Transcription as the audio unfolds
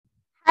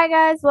Hi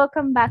guys,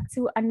 welcome back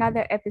to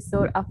another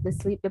episode of the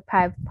Sleep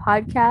Deprived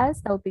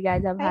podcast. I hope you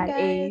guys have Hi had guys.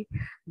 a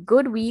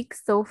good week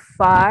so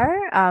far.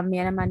 Me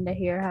and Amanda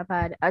here have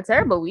had a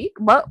terrible week,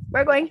 but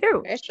we're going Yeah,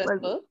 through. very We're,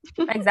 stressful.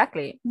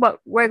 exactly, but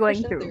we're We're going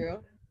pushing through.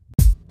 through.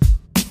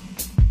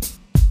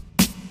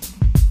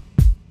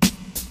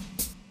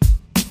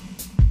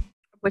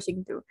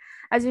 Pushing through.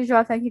 As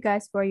usual, thank you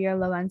guys for your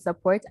love and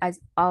support as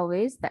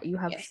always that you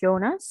have Yes.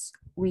 shown us.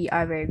 We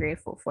are very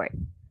grateful for it.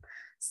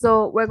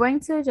 So we're going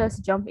to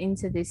just jump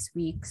into this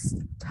week's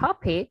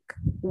topic,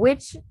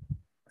 which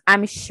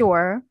I'm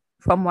sure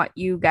from what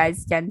you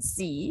guys can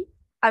see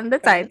on the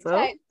From the title,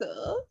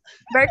 title,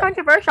 very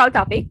controversial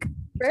topic.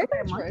 very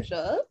Very much.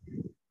 controversial.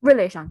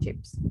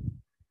 Relationships.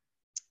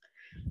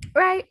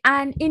 Right.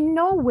 And in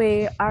no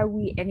way are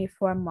we any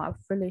form of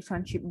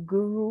relationship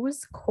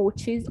gurus,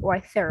 coaches, or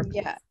Yeah,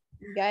 therapists.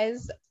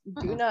 guys,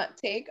 do Mm-mm. not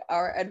take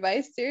our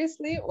advice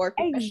seriously or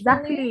professionally.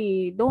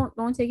 Exactly.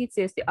 Don't take it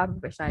seriously or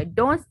professionally.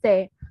 Don't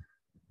say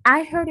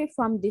I heard it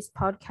from this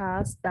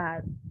podcast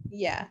that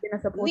Yeah, you're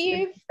not supposed to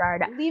leave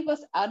start that. leave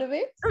us out of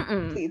it,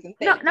 Mm-mm. please and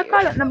No, thank no you.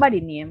 call out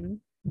nobody name.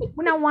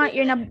 We don't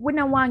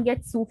want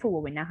get sued for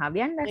what we not have.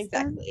 You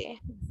understand? Exactly.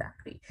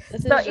 Exactly.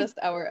 This So is just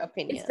our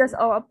it's just opinion.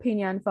 our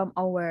opinion from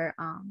our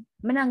I'm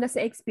not gonna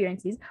say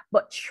experiences,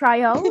 but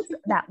trials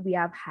that we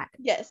have had.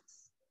 Yes,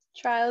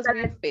 trials So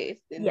we've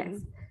faced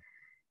yes.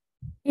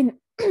 in In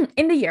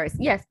in the years.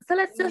 Yes. So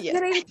let's just yes.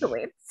 get into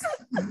it.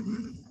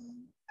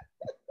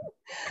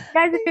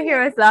 Guys, if you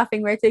hear us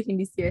laughing, we're taking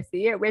this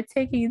seriously. Yeah, we're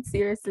taking it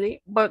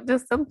seriously. But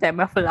just sometimes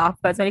I have to laugh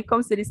because when it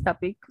comes to this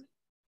topic,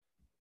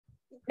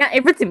 not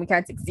everything we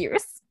can take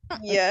serious.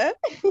 Yeah.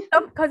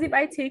 Because if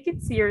I take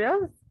it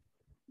serious,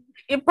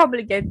 it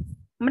probably get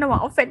I'm gonna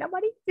want to offend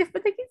nobody if we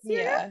take it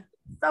serious. Yeah.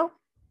 So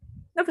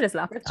let's just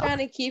laugh We're it off. trying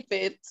to keep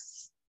it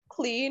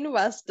clean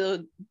while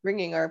still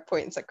bringing our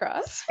points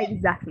across.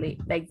 Exactly,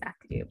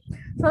 exactly.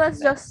 So let's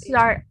just Exactly.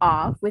 start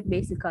off with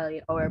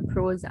basically our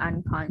pros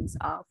and cons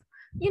of,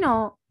 you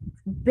know,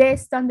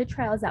 based on the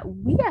trials that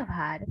we have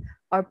had,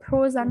 our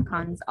pros and Mhm.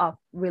 cons of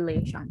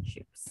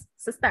relationships.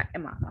 So start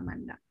them off,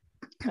 Amanda.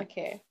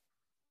 Okay.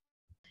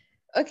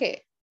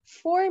 Okay.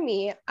 For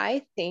me,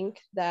 I think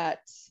that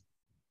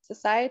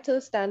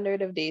societal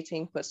standard of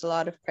dating puts a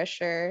lot of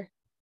pressure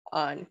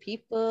on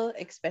people,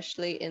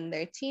 especially in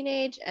their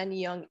teenage and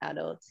young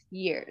adult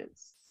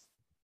years.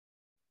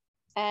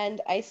 And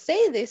I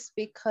say this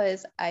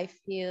because I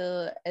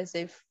feel as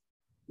if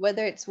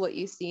whether it's what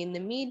you see in the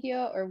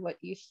media or what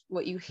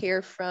you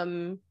hear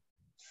from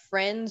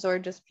friends or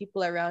just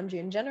people around you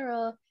in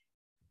general,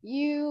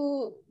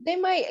 they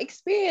might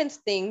experience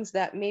things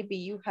that maybe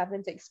you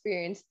haven't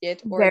experienced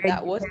yet or Very,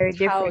 that wasn't very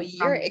how different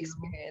your from you.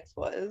 experience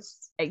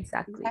was.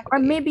 Exactly. Or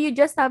Exactly. maybe you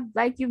just have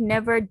like you've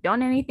never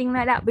done anything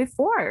like that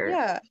before.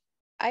 Yeah,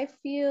 I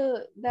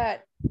feel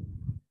that,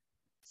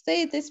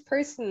 say this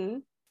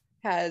person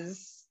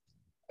has,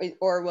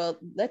 or well,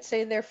 let's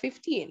say they're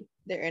 15,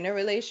 they're in a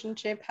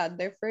relationship, had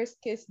their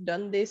first kiss,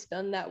 done this,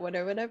 done that,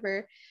 whatever,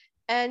 whatever,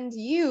 and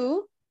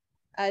you,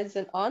 as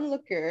an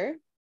onlooker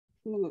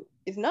who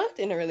is not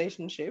in a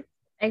relationship,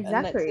 and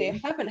let's say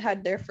Exactly. haven't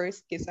had their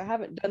first kiss or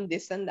haven't done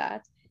this and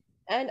that,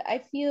 and I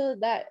feel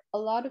that a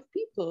lot of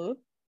people,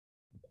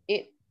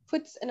 it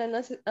puts an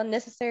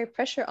unnecessary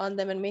pressure on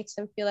them and makes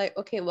them feel like,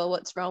 okay, well,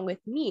 what's wrong with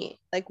me?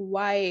 Like,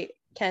 why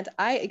can't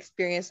I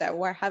experience that?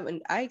 Why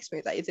haven't I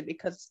experienced that? Is it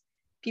because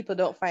people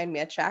don't find me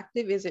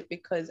attractive? Is it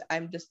because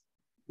I'm just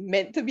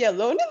meant to be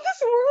alone in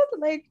this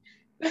world? Like,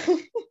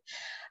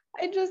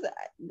 I just,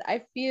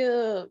 I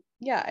feel,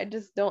 yeah, I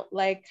just don't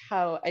like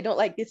how, I don't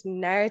like this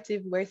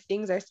narrative where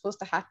things are supposed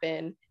to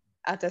happen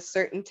at a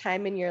certain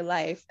time in your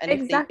life, and if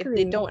they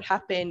Exactly. don't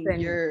happen, Then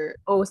you're,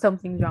 oh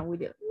something's wrong with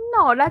you.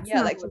 No, that's yeah,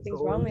 not like how it something's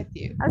wrong goes. with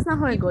you. That's not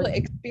how it People goes.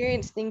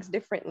 experience things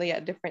differently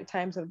at different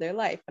times of their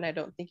life, and I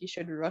don't think you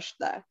should rush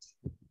that.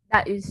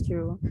 That is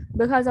true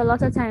because a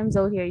lot of times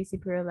out here you see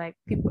people like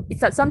people.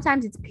 It's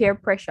sometimes it's peer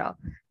pressure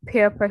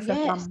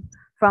Yes.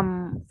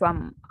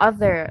 from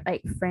other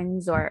like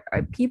friends or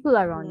people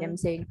around them Mhm.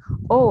 saying,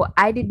 "Oh,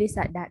 I did this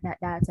at that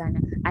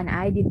and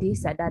I did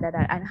this at that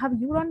and have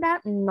you done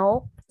that?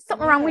 No,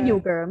 something wrong with you,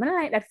 Yeah. girl. I don't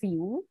like that for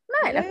you.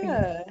 I like that for you.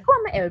 Yeah. How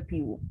am I help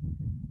you?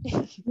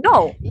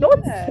 No,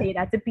 don't Yeah. say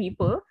that to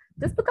people.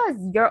 Just because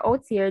you're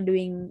out here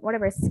doing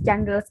whatever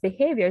scandalous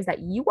behaviors that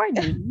you are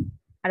doing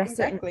at a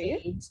certain Exactly.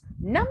 age,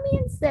 not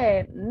means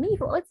say me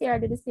for out here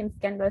do the same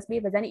scandalous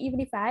behaviors. And even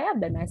if I have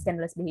done my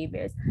scandalous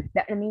behaviors,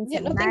 that means Yeah,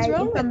 nothing's my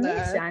wrong with that.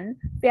 information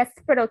be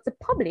spread out to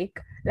public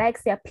like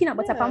say a peanut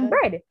butter on Yeah.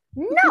 bread.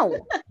 No.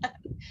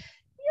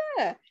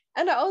 Yeah.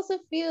 And I also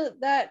feel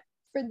that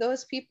for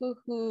those people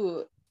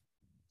who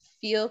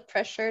feel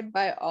pressured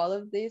by all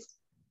of this,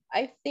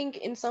 I think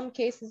in some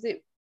cases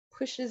it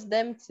pushes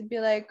them to be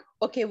like,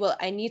 okay, well,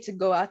 I need to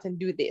go out and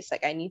do this.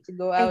 Like, I need to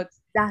go out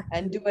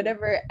and do Exactly.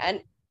 whatever.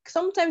 And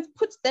sometimes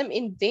puts them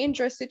in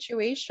dangerous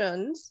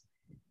situations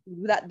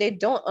that they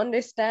don't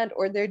understand,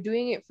 or they're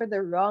doing it for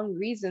the wrong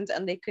reasons,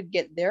 and they could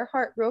get their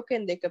heart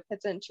broken. They could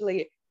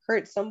potentially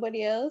hurt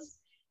somebody else.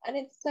 And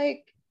it's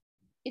like,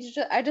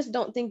 I just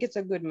don't think it's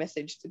a good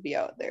message to be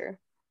out there.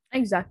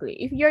 Exactly.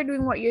 If you're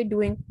doing what you're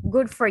doing,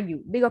 good for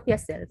you. Big up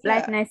yourself.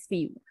 Life Yeah. nice for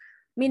you.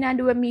 Me not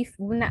do it, me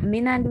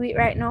not do it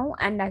right now,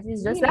 and that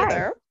is Me just life.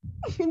 neither.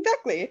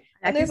 Exactly.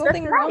 And That there's is just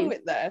nothing wrong life.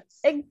 with that.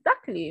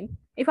 Exactly.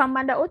 If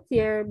Amanda out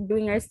there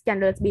doing her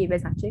scandalous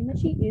behaviors, not saying that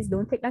she is,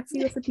 don't take that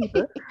seriously,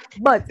 people.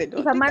 But They if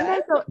don't do Amanda that.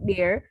 is out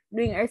there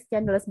doing her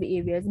scandalous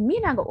behaviors, me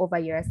not go over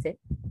here and say,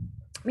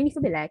 me need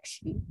to be like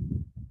she.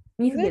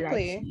 Me need to be like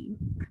Exactly. she.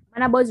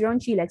 Man, I buzz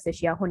around she like say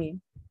she a honey.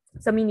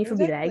 So me need to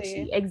be like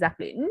she.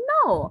 Exactly. Exactly.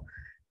 No.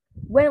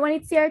 When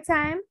it's your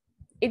time.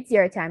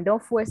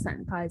 Don't force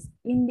something. Because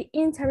in the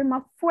interim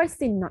of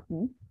forcing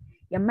nothing,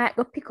 you might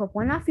go pick up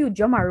one of you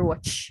drummer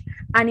roach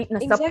and it's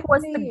not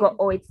supposed to go Exactly.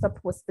 or it's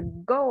supposed to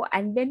go.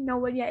 And then now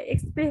when you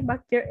explain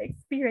back your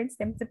experience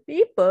them to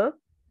people,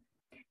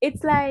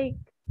 it's like,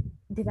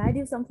 did I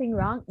do something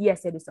wrong?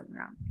 Yes, I did something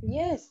wrong.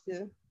 Yes.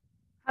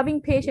 Having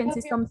You patience have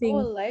is your something.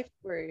 whole life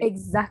for it.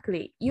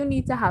 Exactly. You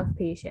need to have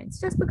patience.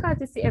 Just because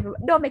you see everyone,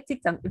 don't make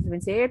TikTok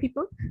influence you,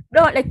 people.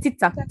 Don't let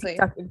Exactly.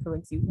 TikTok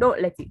influence you.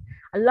 Don't let it.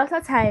 A lot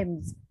of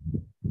times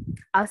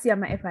I'll see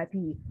on my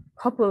FYP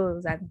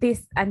couples and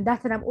this and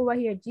that, and I'm over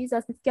here,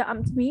 Jesus, this can't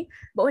happen to me.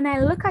 But when I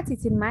look at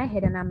it in my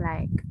head and I'm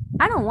like,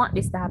 I don't want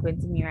this to happen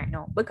to me right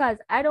now because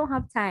I don't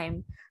have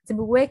time to be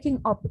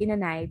waking up in the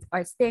night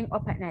or staying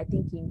up at night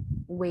thinking,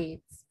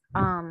 wait,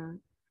 um,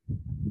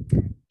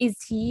 is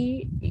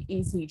he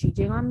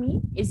cheating on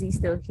me? Is he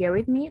still here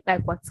with me?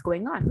 Like what's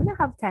going on? We don't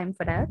have time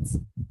for that.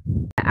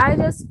 I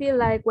just feel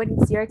like when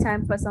it's your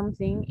time for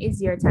something,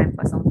 it's your time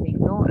for something.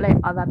 Don't let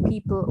other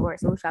people or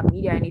social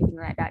media or anything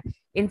like that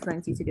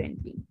influence you to do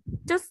anything.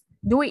 Just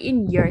do it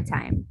in your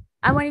time.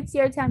 And when it's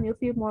your time, you'll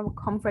feel more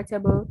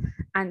comfortable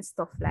and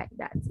stuff like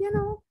that.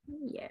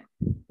 Yeah.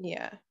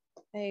 Yeah.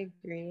 I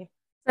agree.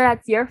 So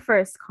that's your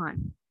first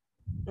con.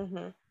 Mm-hmm.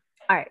 All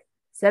right.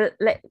 So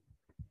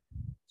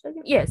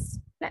yes,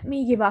 let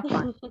me give a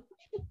con.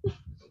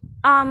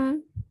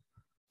 Um,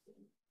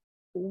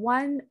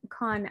 one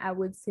con I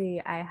would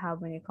say I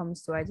have when it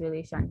comes to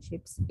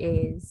relationships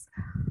is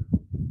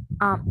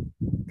um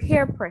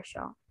peer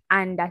pressure,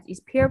 and that is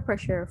peer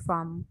pressure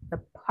from the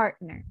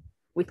partner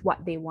with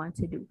what they want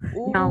to do.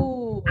 Now,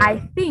 Ooh. I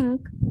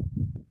think,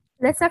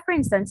 let's say for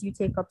instance you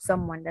take up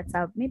someone that's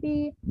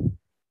maybe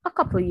a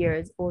couple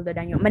years older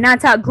than you. I'm not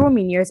talk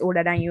grooming years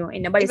older than you.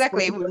 And nobody's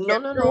supposed Exactly. to be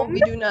out No, there no, no. groomed.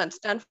 We do not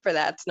stand for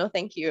that. No,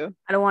 thank you.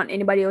 I don't want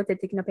anybody out there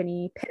taking up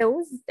any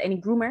pedos,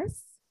 any groomers.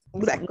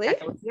 We don't need Exactly.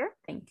 that out here.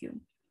 Thank you.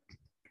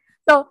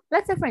 So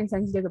let's say for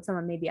instance you take up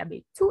someone maybe a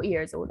bit 2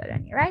 years older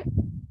than you, right?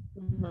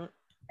 Mm-hmm.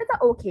 That's an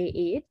okay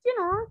age, if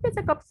you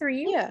take up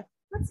three, Yeah.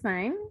 that's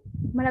fine.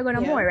 But I'm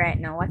gonna Yeah. more right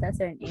now at a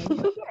certain age.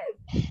 But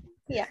yeah.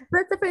 Yeah.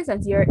 Let's say for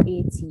instance you're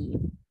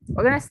 18.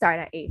 We're gonna start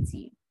at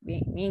 18.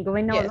 We ain't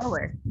going no Yes.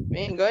 lower. We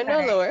ain't going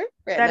no lower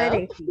right Start at now.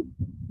 18.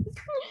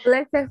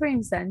 Let's say for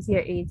instance you're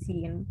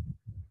 18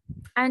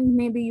 and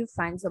maybe you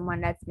find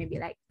someone that's maybe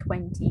like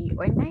 20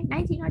 or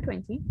 19 or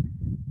 20,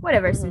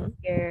 whatever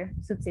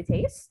Mm-hmm. suits your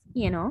taste,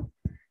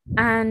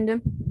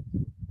 and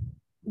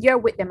you're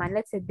with them and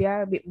let's say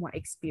they're a bit more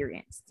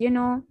experienced,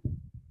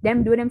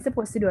 them do what them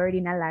supposed to do already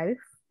in a life,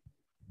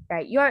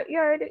 right? You're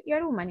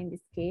the woman in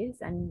this case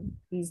and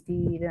he's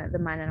the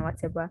man and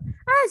whatever.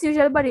 As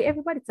usual,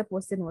 everybody's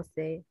supposed to know,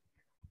 say,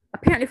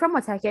 apparently from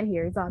what I can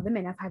hear is all the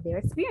men have had their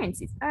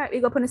experiences. All right,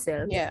 big up on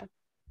yourself. Yeah.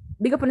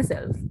 Big up on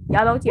yourself.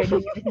 Y'all out here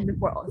doing everything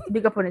before us.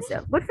 Big up on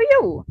yourself. Good for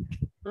you.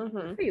 Mm-hmm.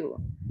 Good for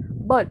you.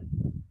 But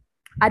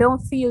I don't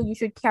feel you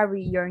should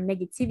carry your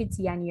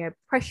negativity and your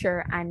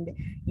pressure and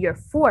your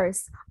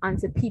force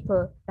onto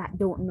people that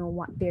don't know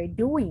what they're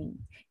doing.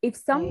 If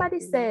somebody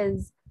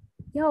says,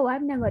 yo,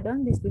 I've never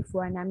done this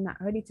before and I'm not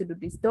ready to do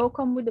this, don't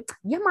come with the,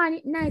 yeah, man,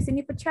 it's nice. And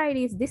if you try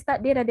this,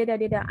 that,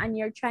 data, and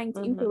you're trying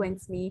to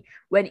influence me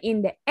when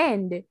in the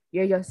end,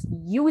 you're just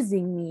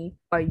using me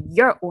for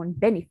your own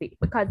benefit.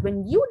 Because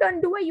when you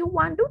don't do what you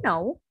want to do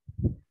now,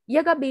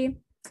 you're gonna be,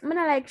 I'm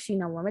not like she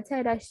now. I'm gonna tell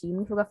you that she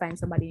need to find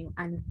somebody new,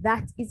 and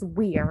that is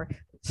where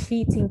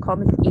cheating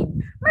comes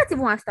in. I not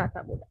even want to start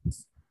about that.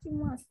 I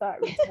want to start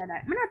reaching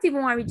that. I not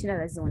even want to reach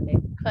another zone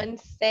there.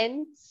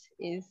 Consent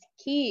is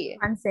key.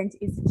 Consent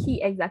is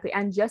key, exactly.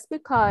 And just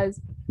because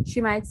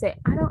she might say,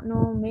 I don't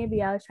know,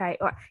 maybe I'll try,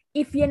 or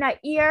if you're not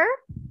here,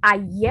 a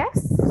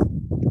yes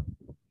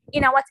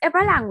in a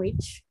whatever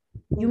language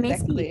you may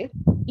speak.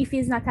 If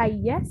it's not a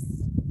yes,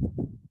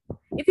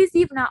 if it's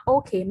even not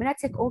okay, I'm not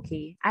take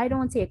okay. I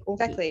don't take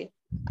okay.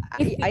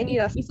 Exactly. I need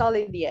a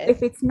solid yes.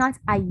 If it's not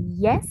a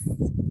yes,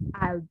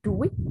 I'll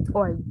do it,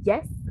 or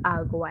yes,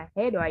 I'll go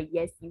ahead, or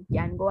yes, you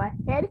can go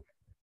ahead.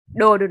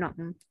 No, do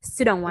nothing.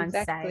 Sit on one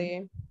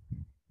side.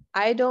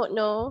 I don't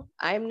know.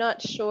 I'm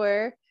not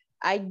sure.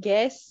 I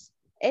guess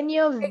any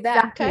of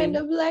that kind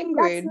of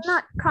language That's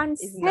not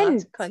consent.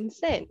 is not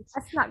consent.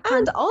 That's not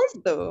consent. And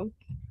also,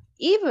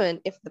 even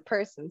if the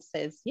person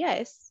says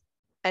yes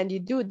and you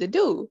do the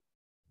do,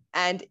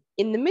 and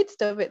in the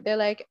midst of it, they're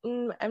like,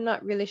 I'm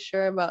not really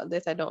sure about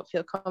this. I don't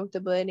feel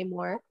comfortable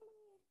anymore.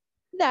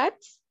 That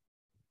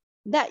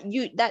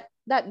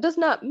does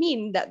not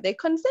mean that they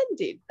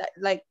consented. That,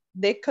 like,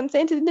 they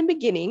consented in the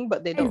beginning,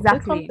 but they don't feel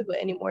Exactly. comfortable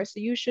anymore. So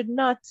you shall should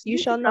not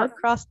not.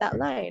 cross that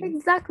line.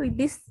 Exactly.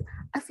 This,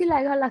 I feel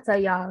like a lot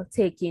of y'all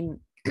taking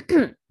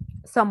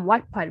some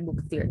Wattpad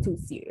books there too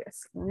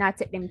serious. Not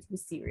take them too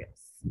serious.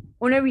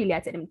 Only really I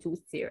take them too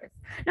serious.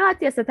 Now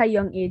at a certain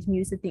young age, me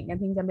used to think them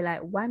things and be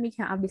like, why me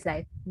can't have this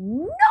life?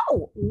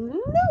 No,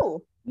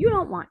 No. you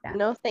don't want that.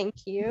 No, thank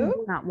You you.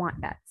 do not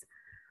want that.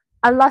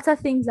 A lot of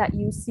things that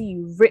you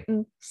see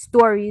written,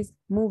 stories,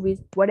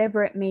 movies,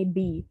 whatever it may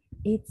be,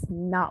 it's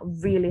not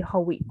really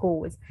how it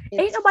goes.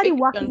 Ain't nobody fiction,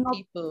 walking up.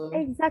 people.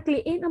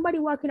 Exactly. Ain't nobody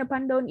walking up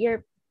and down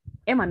here.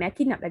 Emma, me, I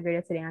kidnapped that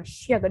girl today and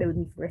she gonna with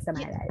me for the rest of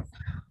my life.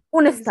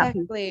 Wanna stop it.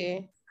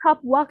 Exactly.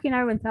 Stop walking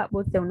around and talk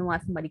about saying no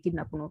want somebody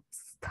kidnap you.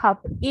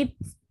 Stop it.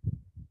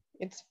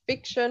 It's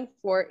fiction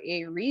for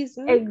a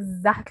reason.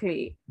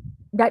 Exactly.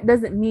 That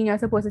doesn't mean you're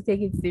supposed to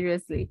take it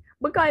seriously.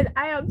 Because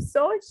I am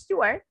so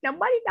sure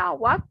nobody now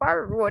walk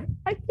for a road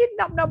and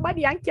kidnap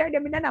nobody and carry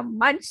them in a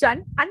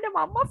mansion and them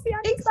a mafia.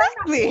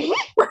 Exactly.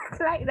 Work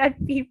like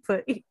that,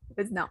 people. It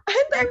does not And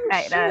work I'm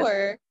like that.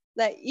 sure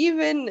that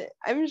even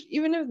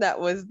if that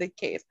was the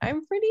case,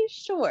 I'm pretty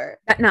sure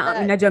That no,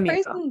 that in a the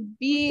Jamaica. person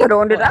being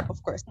Don't do that.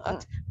 of course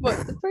not,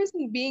 but the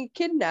person being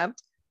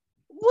kidnapped,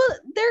 well,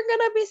 they're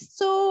gonna be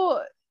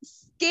so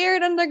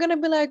scared and they're gonna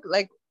be like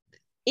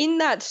in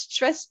that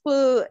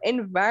stressful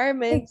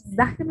environment,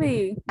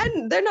 Exactly.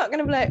 and they're not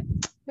gonna be like,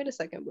 wait a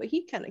second, but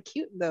he kind of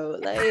cute though,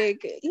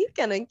 like he's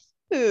kind of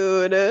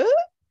cute,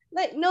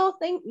 like no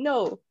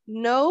no.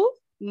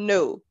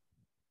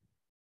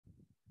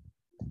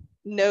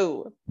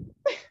 No,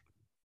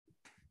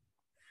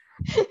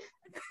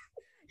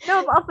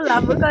 but I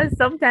laugh because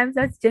sometimes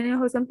that's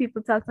genuinely how some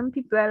people talk. Some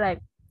people are like,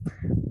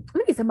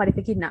 maybe somebody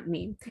to kidnap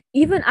me.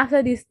 Even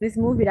after this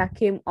movie that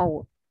came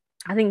out,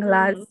 I think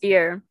last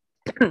year.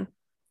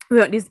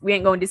 We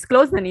ain't going to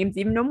disclose the names,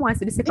 even though once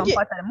the second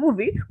part of the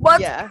movie.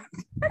 But Yeah.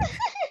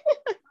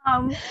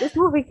 this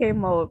movie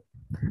came out,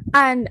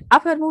 and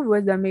after the movie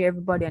was done, made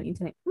everybody on the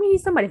internet, me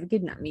somebody to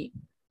kidnap me.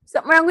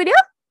 Something wrong with you?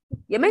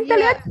 You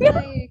mentally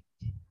unstable?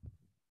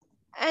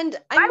 And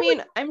I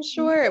mean, I'm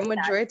sure a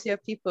majority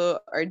of people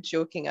are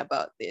joking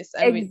about this.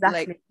 I mean,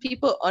 like,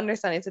 people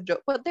understand it's a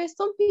joke, but there's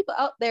some people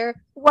out there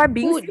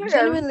who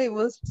genuinely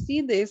will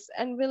see this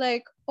and be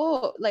like,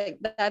 oh, like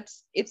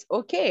it's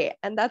okay.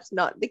 And that's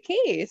not the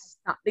case.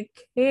 Not the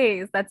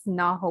case. That's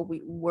not how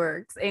it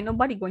works. Ain't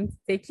nobody going to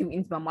take you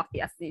into a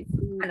mafia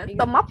system. And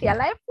it's a mafia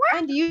life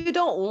work. And you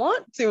don't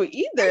want to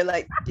either.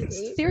 Like,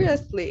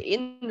 seriously,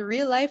 in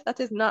real life,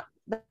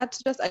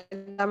 that's just a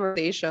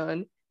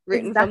glamorization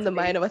written from the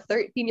mind of a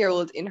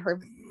 13-year-old in her.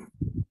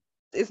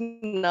 Is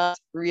not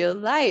real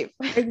life.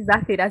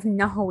 Exactly, that's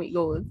not how it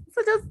goes.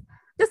 So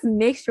just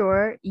make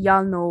sure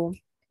y'all know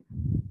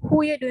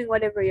who you're doing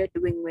whatever you're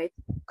doing with.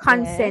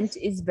 Consent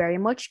is very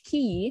much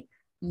key.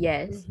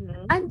 Yes.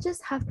 And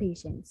just have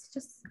patience.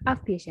 Just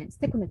have patience.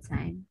 Take on the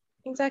time.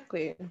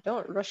 Exactly.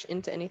 Don't rush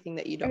into anything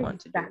that you don't want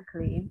to do.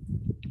 Exactly.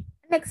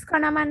 Next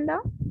con, Amanda.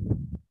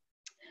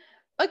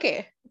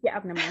 Okay. Yeah,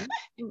 man.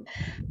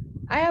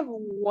 I have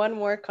one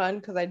more con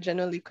because I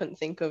generally couldn't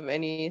think of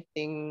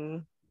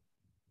anything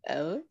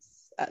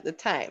else at the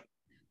time.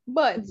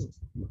 But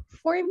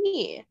for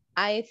me,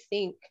 I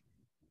think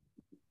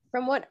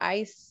from what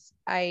I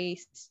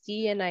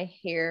see and I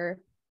hear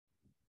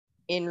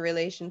in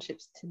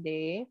relationships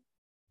today,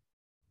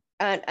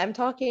 and I'm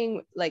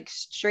talking like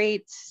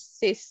straight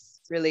cis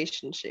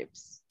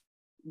relationships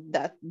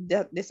that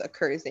this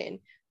occurs in,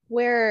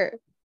 where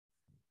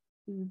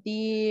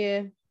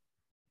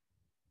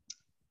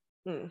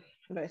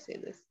how do I say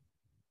this?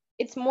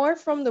 It's more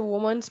from the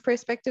woman's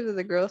perspective or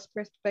the girl's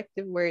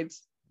perspective, where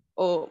it's,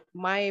 oh,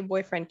 my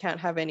boyfriend can't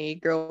have any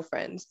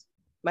girlfriends.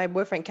 My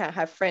boyfriend can't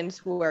have friends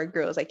who are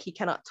girls. Like, he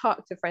cannot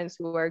talk to friends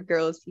who are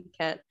girls. He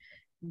can't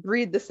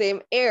breathe the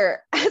same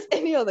air as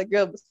any other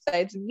girl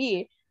besides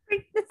me.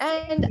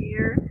 And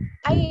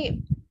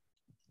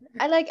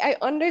I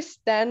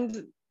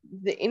understand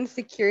the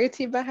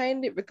insecurity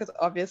behind it, because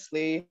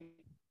obviously,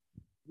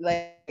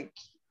 like,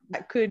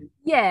 that could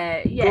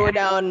go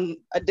down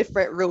a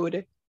different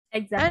road.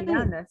 Exactly, and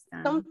I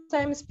understand.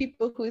 Sometimes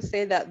people who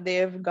say that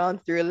they've gone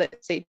through,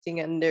 let's say, thing,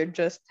 and they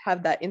just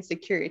have that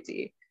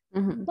insecurity.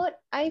 But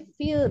I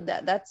feel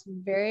that that's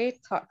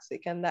very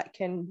toxic, and that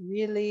can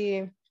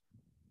really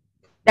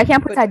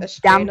put a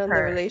strain on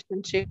the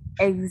relationship.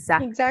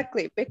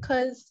 Exactly,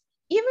 because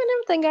even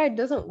if the guy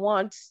doesn't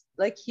want,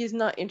 like, he's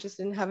not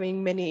interested in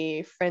having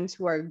many friends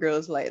who are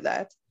girls like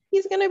that,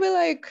 he's gonna be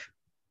like,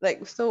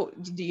 so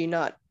do you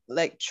not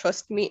like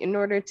trust me in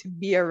order to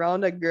be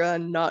around a girl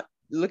and not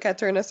look at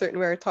her in a certain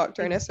way or talk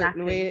to her in a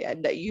certain way,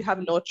 and that you have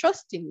no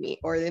trust in me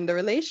or in the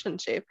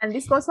relationship? And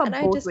this goes for both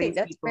ways. I just think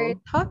that's very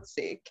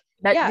toxic.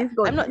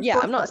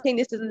 I'm not saying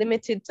this is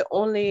limited to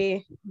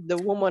only the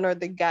woman or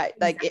the guy.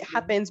 Like, it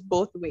happens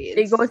both ways.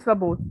 It goes for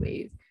both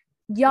ways.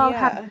 Y'all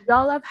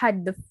have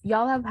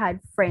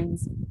had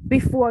friends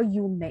before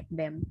you met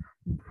them.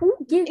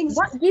 What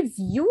gives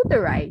you the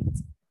right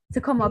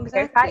to come up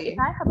here. If Exactly.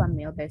 I have a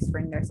male best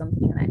friend or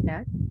something like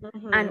that,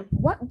 and Mm-hmm.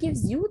 what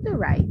gives you the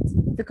right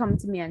to come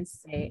to me and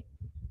say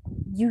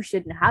you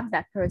shouldn't have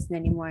that person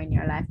anymore in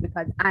your life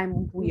because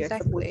I'm who you're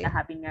supposed to Exactly.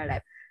 have in your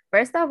life?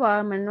 First of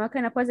all, man, what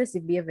kind of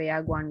possessive behavior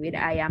you're going with?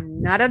 I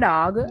am not a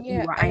dog.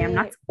 Yeah, I am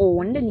not I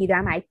owned. Neither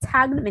am I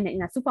tagged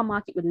in a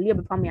supermarket with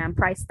label for me and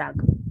price tag.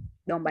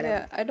 Don't bother me.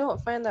 yeah, I don't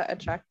find that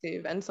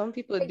attractive. And some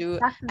people do.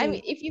 I mean,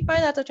 Exactly. if you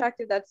find that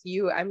attractive, that's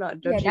you. I'm not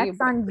Yeah, judging you, that's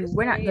but on you.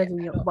 We're not personally, judging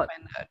I you, don't but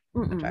find that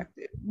mm-mm,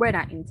 attractive. we're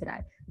not into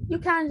that. You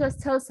can't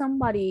just tell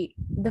somebody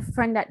the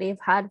friend that they've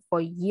had for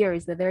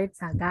years, whether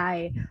it's a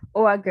guy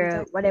or a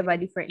girl, whatever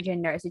Exactly. different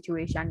gender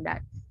situation,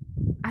 that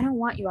I don't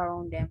want you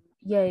around them.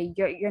 Yeah,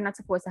 you're not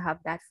supposed to have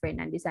that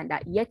friend and this and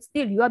that. Yet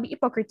still you are the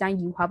hypocrite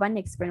and you have an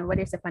next friend over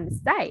there on the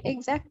side.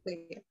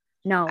 Exactly. I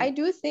No.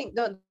 do think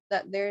though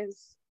that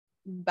there's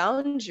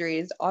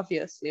boundaries,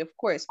 obviously, of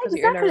course, because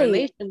you're in a Exactly.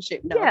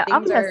 relationship now. Yeah,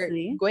 Things are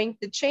obviously. going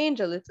to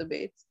change a little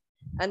bit.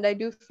 And I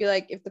do feel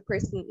like if the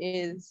person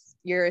is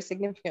your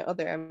significant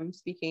other, I'm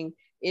speaking,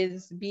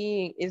 is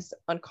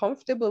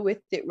uncomfortable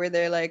with it, where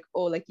they're like,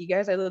 oh, like you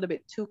guys are a little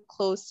bit too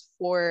close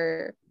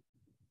for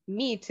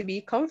me to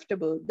be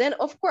comfortable, then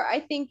of course I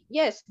think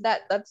yes,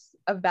 that's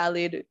a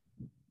valid point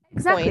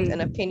Exactly.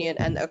 and opinion,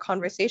 and a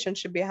conversation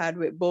should be had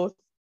with both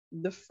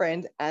the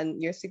friend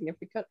and your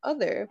significant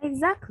other.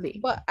 Exactly.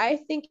 But I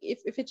think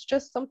if it's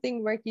just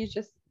something where he's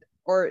just,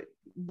 or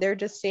they're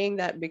just saying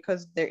that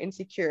because they're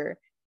insecure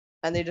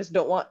and they just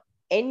don't want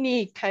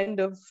any kind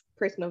of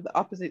person of the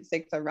opposite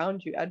sex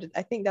around you,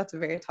 I think that's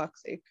very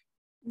toxic.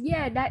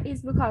 Yeah, that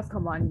is because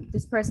come on,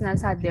 this person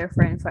has had their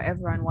friend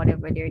forever and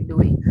whatever they're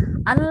doing.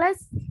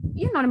 Unless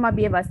you know they might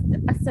behave a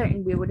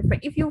certain way with the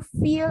friend. If you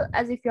feel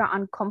as if you're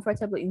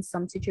uncomfortable in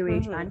some Mm-hmm.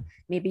 situation,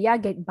 maybe you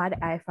get bad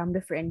eye from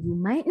the friend. You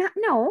might not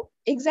know.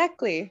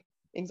 Exactly.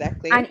 And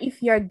Exactly.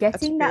 if you're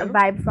That's getting that true.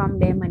 vibe from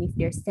them and if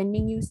they're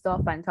sending you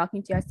stuff and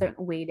talking to you a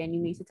certain way, then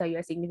you need to tell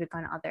your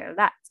significant other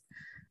that.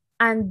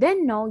 And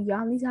then now you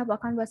all need to have a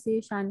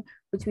conversation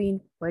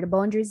between where the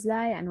boundaries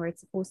lie and where it's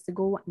supposed to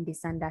go and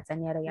this and that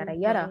and yada yada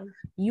yada. Mm-hmm.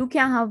 You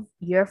can have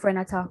your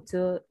friend talk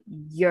to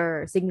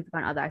your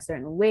significant other a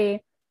certain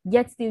way,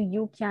 yet still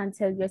you can't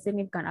tell your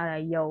significant other,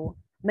 yo,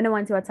 I don't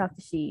want to talk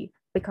to she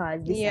because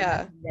this and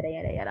that Yeah. yada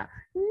yada yada.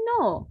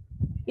 No.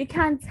 You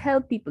can't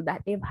tell people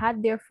that they've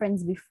had their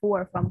friends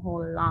before from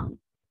how long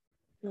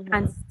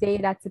and Mm-hmm. say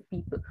that to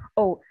people.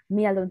 Oh,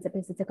 me alone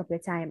supposed to take up your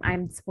time.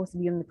 I'm supposed to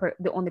be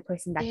the only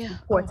person that's Yeah.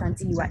 Oh, important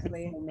to you at this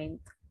exactly. moment.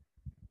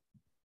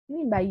 I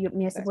mean by you,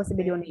 me are supposed to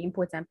be the Exactly. only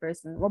important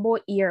person. What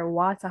about air,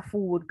 water,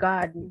 food,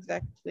 God?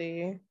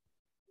 Exactly.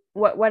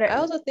 What I are,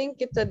 also think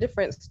it's a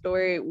different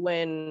story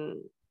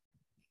when,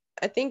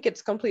 I think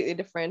it's completely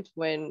different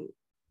when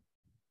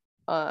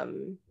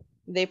um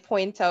they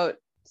point out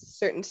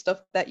certain stuff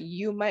that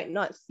you might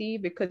not see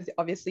because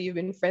obviously you've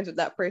been friends with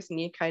that person,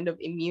 you're kind of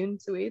immune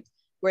to it,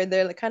 where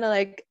they're like, kind of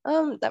like,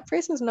 that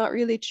person's not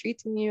really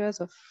treating you as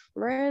a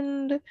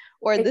friend,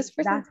 or this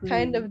person's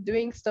kind exactly. of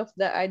doing stuff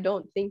that I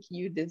don't think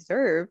you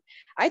deserve.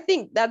 I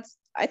think that's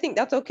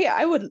okay.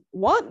 I would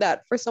want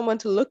that for someone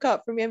to look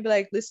up for me and be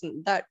like,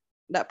 listen,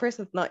 that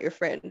person's not your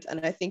friend,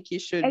 and I think you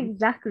should be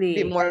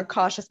Exactly. more Like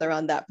cautious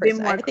around that be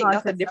person. I more think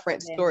that's a cautious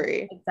different about them.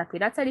 story. Exactly.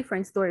 That's a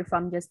different story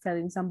from just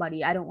telling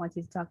somebody, I don't want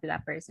you to talk to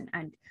that person.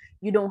 And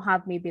you don't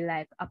have maybe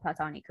like a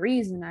platonic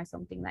reason or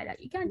something like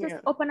that. You can't just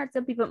Yeah, open up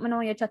to people, I know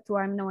you chat to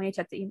her, I know you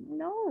chat to him.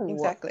 No.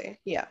 exactly.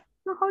 Yeah,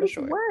 Know how for this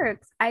sure.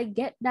 works. I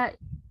get that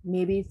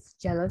maybe it's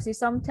jealousy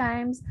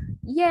sometimes.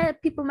 Yeah,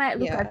 people might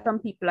look Yeah, at some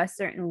people a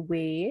certain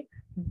way,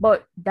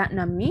 but that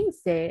not mean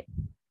say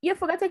you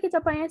forgot to take it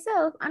upon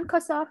yourself and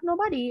cuss off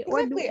nobody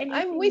or do exactly.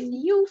 I'm with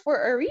anything. you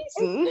for a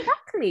reason.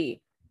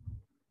 Exactly.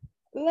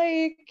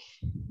 Like,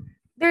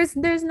 There's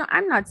no,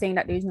 I'm not saying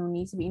that there's no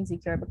need to be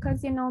insecure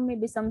because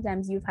maybe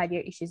sometimes you've had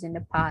your issues in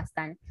the past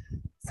and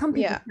some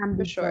people yeah, can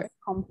for be sure. just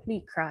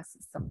complete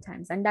crosses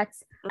sometimes, and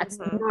that's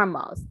Mm-hmm.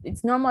 normal.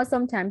 It's normal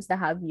sometimes to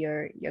have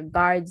your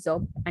guards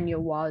up and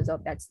your walls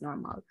up. That's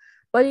normal.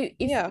 But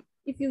Yeah.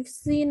 if you've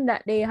seen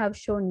that they have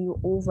shown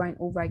you over and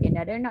over again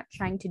that they're not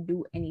trying to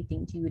do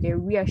anything to you, they're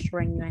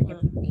reassuring you and Mm-hmm.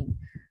 everything,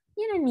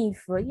 you don't need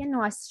for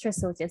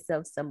stress out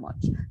yourself so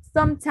much.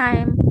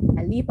 Sometime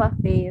a leap of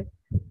faith,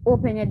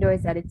 open your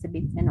doors a little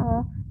bit,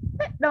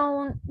 let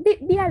down,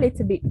 be a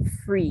little bit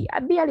free,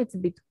 be a little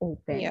bit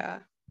open. Yeah,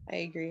 I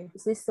agree.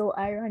 This is so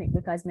ironic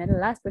because I'm the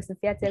last person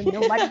to tell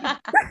nobody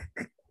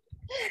did.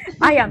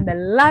 I am the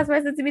last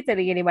person to be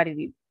telling anybody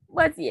did.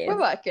 But We're yes,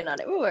 working on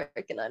it. We're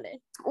working on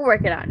it. we're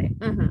working on it.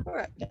 We're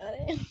working on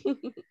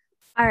it.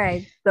 All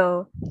right,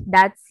 so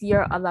that's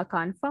your other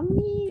con. For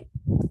me,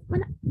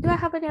 do I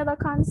have any other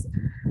cons?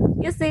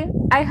 You see,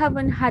 I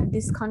haven't had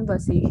this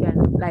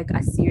conversation, like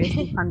a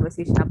serious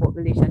conversation about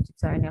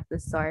relationships or any of the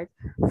sort,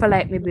 for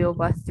like maybe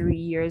over 3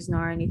 years now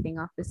or anything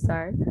of the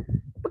sort.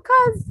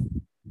 Because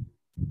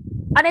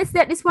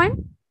honestly, at this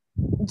point,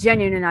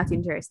 genuinely not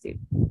interested.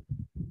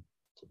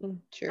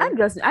 True. I'm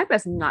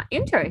just not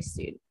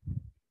interested.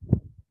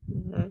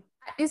 Mm-hmm.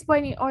 At this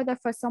point, in order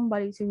for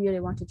somebody to really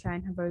want to try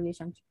and have a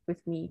relationship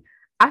with me,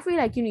 I feel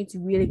like you need to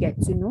really get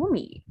to know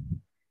me.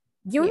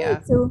 You need Yeah.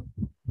 to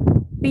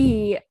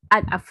be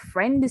at a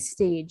friend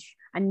stage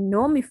and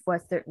know me for a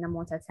certain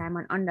amount of time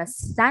and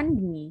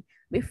understand me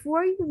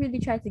before you really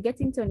try to get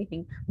into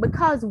anything.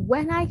 Because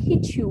when I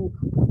hit you,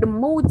 the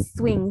mood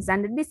swings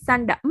and the this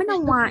and that. Me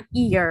don't want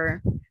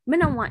ear. Me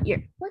don't want ear.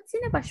 But you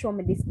never show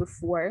me this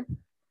before.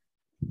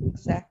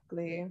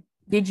 Exactly.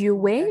 Did you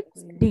wait?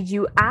 Exactly. Did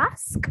you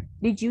ask?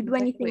 Did you do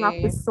anything of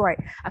the Exactly. sort?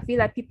 I feel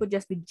like people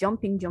just be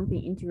jumping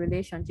into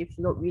relationships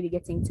without really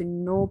getting to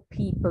know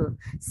people.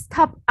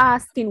 Stop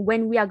asking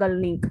when we are gonna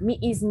link. Me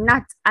is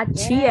not a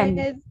chain.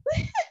 Yes.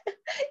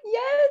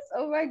 Yes.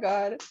 Oh my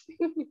God.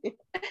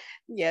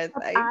 Yes,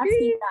 Stop I asking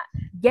agree.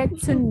 that. Get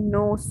to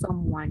know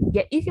someone.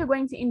 Get if you're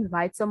going to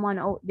invite someone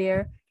out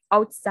there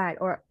outside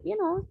or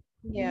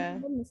Yeah.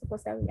 I'm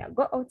supposed to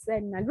go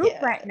outside in a group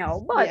right Yes.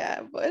 now. But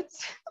Yeah, but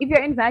if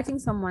you're inviting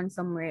someone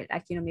somewhere,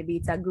 like maybe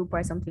it's a group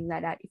or something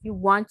like that, if you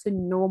want to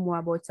know more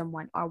about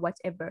someone or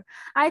whatever,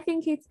 I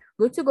think it's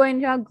good to go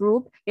into a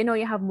group.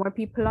 You have more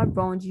people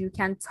around you,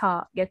 can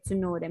talk, get to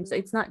know them. So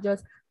it's not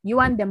just you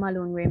and them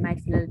alone where you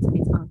might feel a little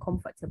bit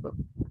uncomfortable.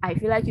 I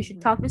feel like you should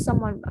Mhm. talk to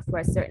someone for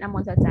a certain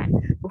amount of time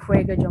before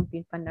you go jump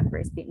in from the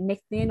first date.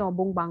 Next thing you know,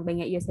 boom bang bang,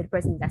 you said the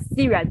person is a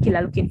serial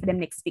killer looking for them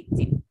next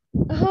victim.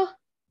 Uh-huh.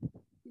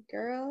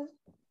 Girl.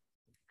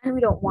 And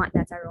we don't want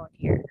that around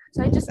here.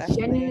 So I just Exactly.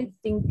 genuinely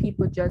think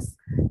people just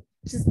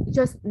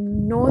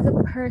know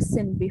the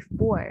person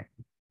before.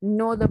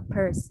 Know the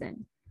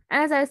person.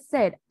 And as I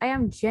said, I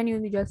am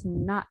genuinely just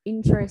not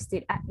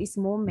interested at this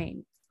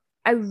moment.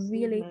 I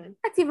really Mm-hmm.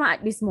 not even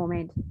at this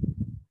moment.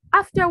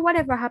 After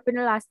whatever happened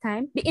the last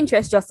time, the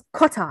interest just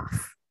cut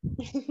off.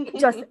 It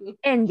just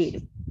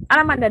ended.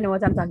 And Amanda know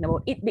what I'm talking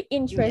about. The Yes.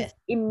 interest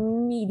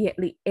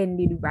immediately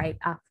ended right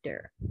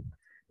after.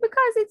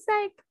 Because it's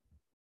like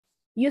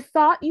you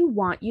thought,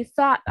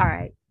 all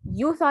right,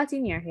 you thought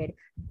in your head,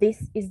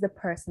 this is the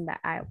person that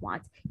I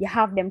want. You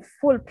have them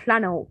full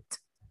plan out,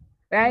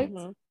 right?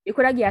 Mm-hmm. You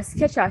could have get a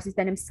sketch artist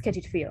and them sketch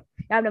it for you.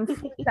 You have them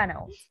full plan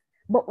out.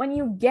 But when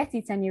you get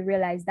it and you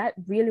realize that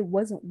really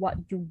wasn't what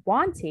you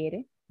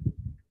wanted,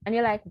 and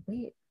you're like,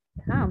 wait,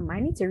 I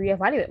need to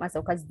reevaluate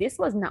myself because this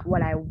was not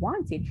what I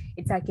wanted.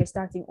 It's like you're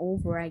starting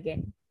over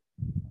again.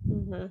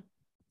 Mm-hmm.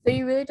 So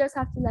you really just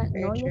have to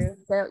Very know true.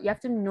 yourself. You have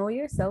to know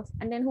yourself,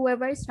 and then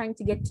whoever is trying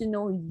to get to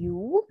know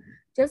you,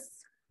 just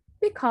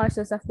be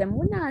cautious of them.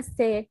 We not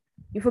say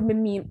if you be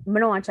me, I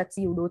don't want to chat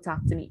to you, don't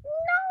talk to me.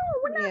 No,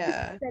 we're not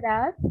Yeah. say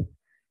that.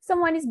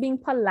 Someone is being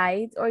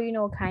polite or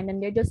kind,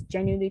 and they're just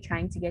genuinely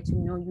trying to get to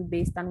know you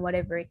based on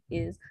whatever it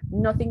is.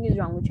 Nothing is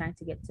wrong with trying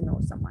to get to know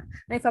someone.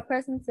 And if a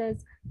person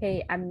says,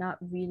 hey, I'm not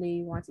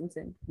really wanting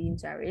to be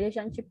into a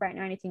relationship right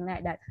now or anything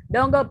like that,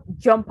 don't go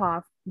jump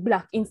off,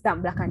 block,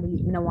 instant block, and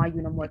delete. Me no want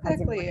you no more because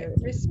you know what Exactly.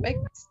 you're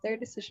Respect their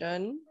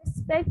decision.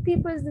 respect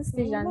people's Move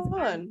decisions and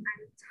on.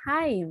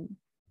 time.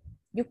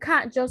 You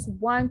can't just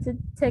want to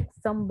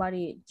text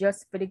somebody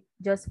just for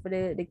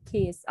the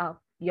case of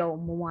yo, I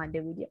want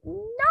them with you.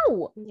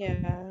 No,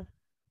 Yeah.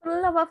 for the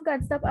love of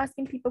God, stop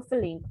asking people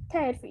for link.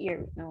 Tired for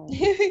ear. No.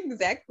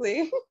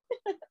 Exactly.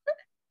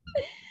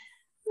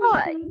 So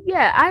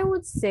yeah, I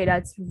would say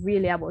that's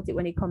really about it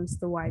when it comes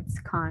towards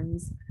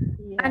cons.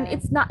 And Yeah.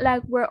 it's not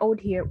like we're out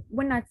here.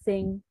 We're not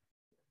saying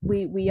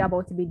we are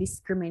about to be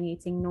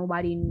discriminating.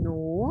 Nobody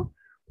know.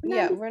 We're not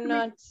Yeah, we're discriminating.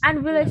 not. And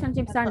No,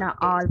 relationships that's are not not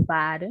the case. all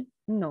bad.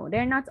 No,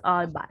 they're not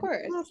all Of bad.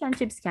 course.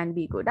 Relationships can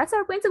be good. That's why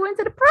we're going to go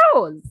into the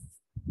pros.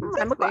 I'm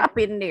gonna go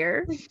Exactly. up in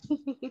there.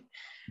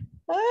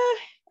 Ah,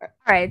 All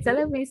right, so me?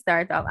 let me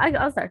start off.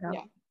 I'll start off.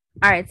 Yeah.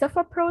 All right, so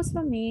for pros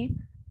for me,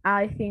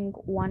 I think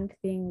one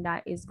thing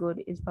that is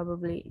good is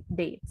probably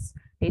dates.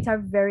 Dates are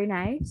very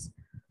nice.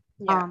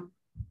 Yeah, Um,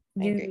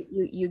 I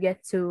agree. you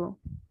get to.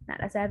 Not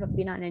that I haven't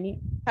been on any.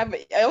 I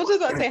was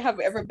just about to say, have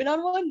we ever been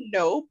on one?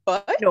 No,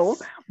 but No,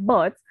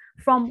 but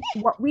from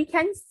what we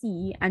can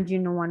see and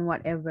and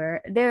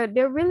whatever, they're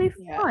really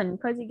yeah, fun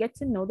because you get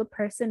to know the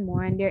person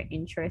more and their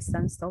interests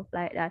and stuff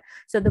like that.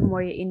 So the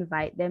more you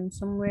invite them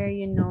somewhere,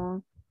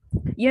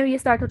 you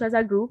start out as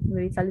a group,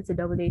 maybe it's a little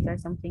double date or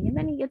something, and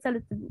then it gets a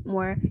little bit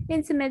more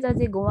intimate as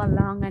they go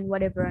along and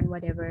whatever and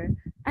whatever.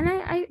 And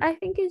I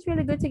think it's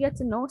really good to get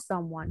to know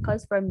someone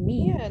because for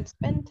me, yeah, and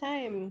spend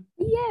time.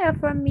 yeah,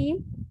 for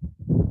me,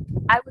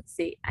 I would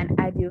say an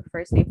ideal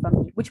first date for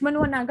me, which man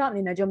wanna got me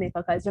in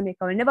Jamaica because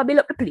Jamaica will never build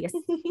up the place.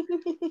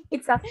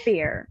 It's a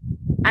fair.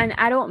 And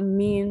I don't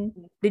mean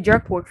the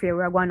jerk fair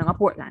we're going on a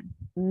Portland.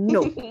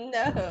 No.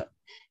 No.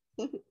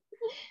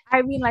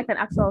 I mean like an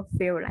actual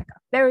fair, like a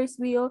Ferris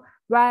wheel,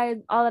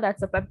 ride, all of that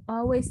stuff. I've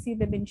always seen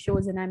them in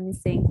shows and I'm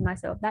saying to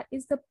myself, that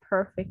is the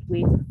perfect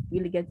way to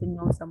really get to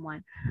know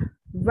someone.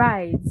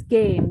 Rides,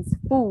 games,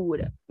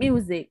 food,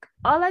 music,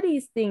 all of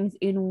these things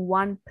in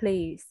one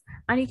place.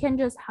 And you can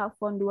just have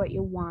fun, do what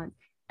you want.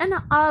 And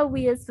not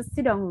always to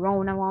sit down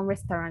around at one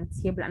restaurant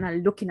table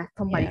and looking at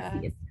somebody's Yeah,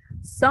 face.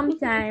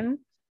 Sometimes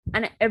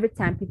and every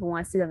time people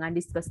want to sit down and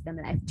discuss them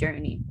life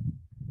journey.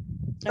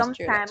 that's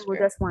true. Sometimes That's we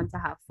true. just want to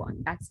have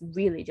fun. That's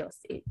really just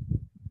it.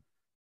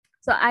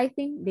 So I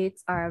think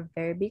dates are a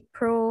very big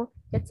pro.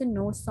 Get to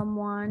know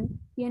someone,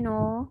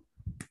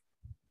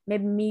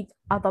 maybe meet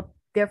other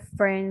their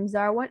friends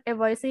or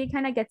whatever. So you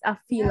kind of get a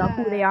feel of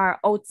who they Yeah. are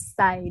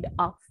outside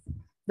of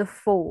the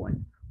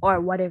phone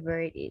or whatever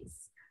it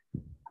is.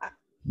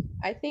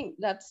 I think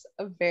that's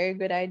a very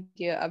good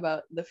idea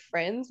about the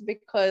friends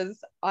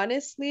because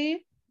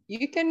honestly,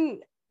 you can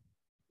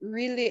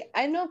really,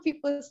 I know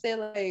people say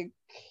like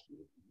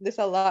this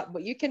a lot,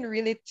 but you can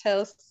really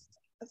tell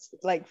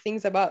like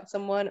things about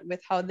someone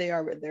with how they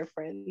are with their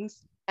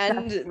friends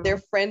and That's their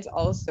true. friends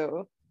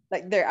also,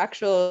 like their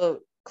actual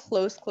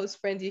close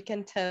friends. You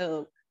can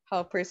tell how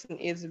a person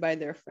is by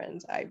their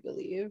friends, I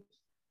believe.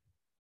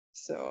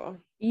 So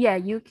Yeah,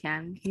 you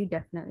can. You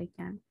definitely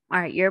can. All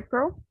right, you're a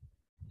pro?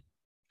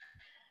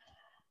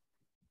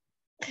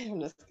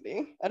 I'm just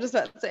kidding. I just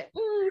about to say,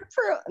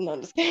 pro. No,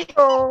 I'm just kidding.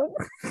 Oh.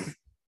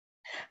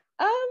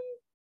 Um,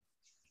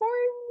 for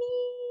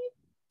me,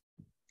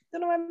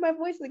 don't know why my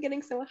voice is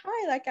getting so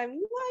high, like I'm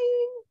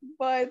lying,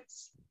 but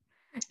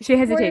She for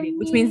hesitated,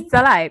 which means me, it's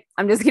a lie.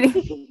 I'm just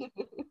kidding.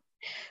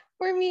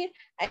 for me,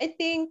 I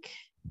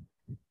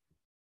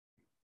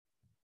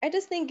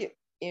just think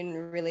in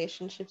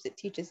relationships it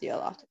teaches you a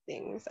lot of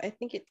things. I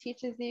think it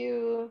teaches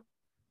you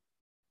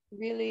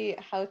really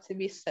how to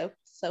be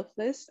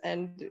selfless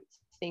and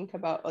think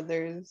about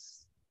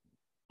others,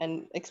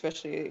 and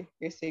especially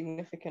your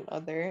significant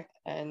other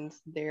and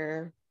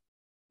their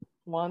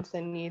wants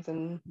and needs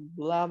and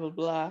blah blah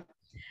blah.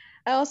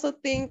 I also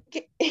think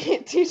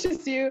it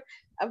teaches you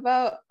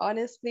about,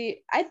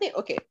 honestly, I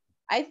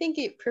think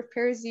it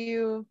prepares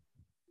you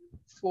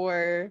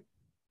for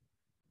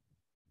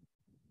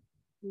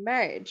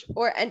marriage,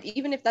 or and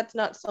even if that's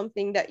not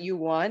something that you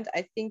want,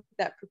 I think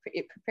that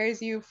it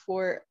prepares you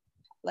for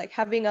like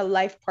having a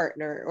life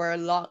partner or a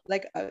long,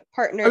 like a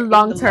partner in the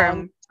long A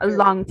term.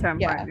 long-term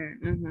Yeah, partner.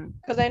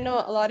 because I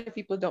know a lot of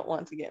people don't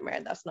want to get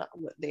married. That's not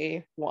what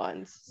they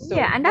want. Yeah, So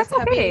and just that's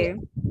having, okay.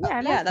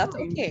 Yeah, yeah, that's that's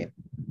fine. okay.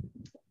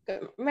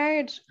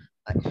 Marriage,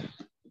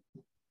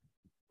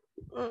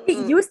 It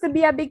mm, used to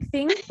be a big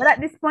thing, but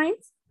at this point,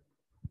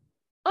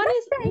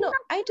 let's say no, not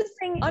I just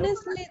thing.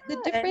 honestly, the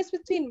Yeah. difference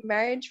between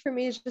marriage for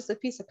me is just a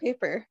piece of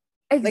paper.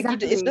 Like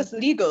it's Exactly. just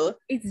legal.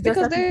 It's just Because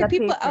a piece there are of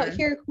people out paper.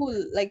 here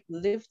who like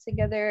live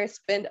together,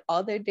 spend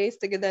all their days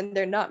together, and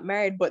they're not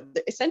married, but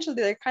essentially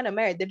they're kind of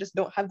married. They just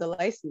don't have the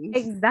license.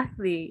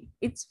 Exactly.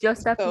 It's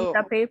just a piece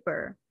of So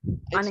paper,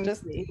 it's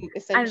just honestly.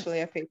 And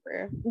essentially a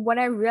paper. what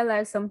I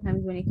realize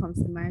sometimes when it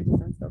comes to marriages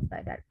and stuff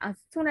like that, as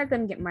soon as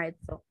them get married,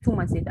 so 2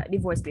 months later,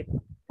 divorce paper.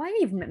 Why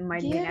even get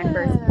married in the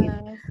first place?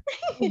 Yeah.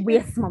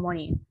 Waste my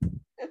money.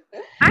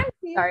 I'm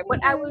sorry,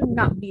 but I Yeah. will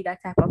not be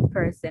that type of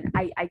person.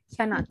 I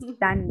cannot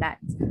stand that.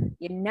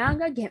 You're not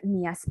gonna get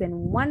me. I spend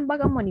one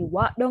bag of money,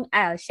 walk down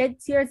aisle, shed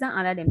tears, and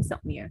all of them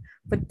something here.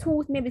 For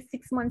two, maybe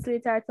 6 months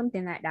later, or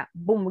something like that,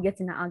 boom, we get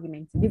in an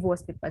argument.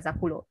 Divorce papers are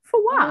pull out.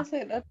 For what?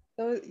 Honestly, For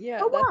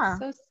that's what?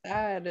 so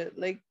sad.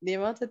 Like the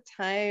amount of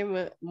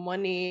time,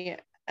 money,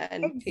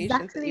 and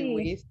patience that you Exactly.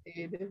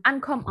 wasted.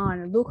 And come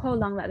on, look how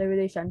long that the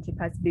relationship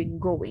has been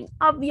going.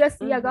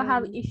 Obviously, you're gonna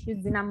have Mm-hmm.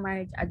 issues in a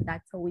marriage, as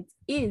that's how it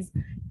is.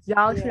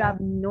 Y'all should Yeah.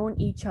 have known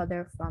each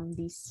other from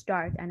the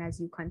start and as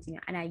you continue.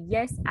 And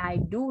yes, I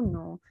do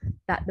know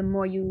that the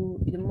more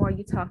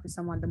you talk to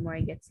someone, the more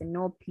you get to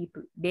know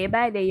people. Day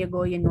by day you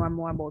go, you know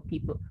more about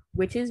people,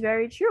 which is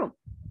very true.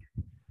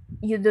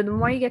 The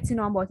more you get to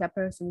know about a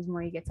person, the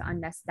more you get to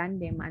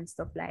understand them and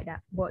stuff like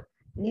that. But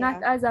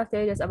not Yeah. as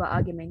after you just have an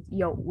argument,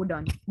 yo, we're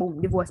done.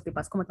 Boom, divorce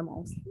papers, come out the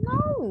house.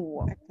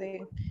 No.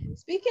 Exactly.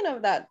 Speaking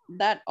of that,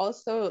 that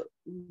also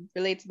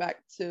relates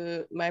back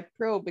to my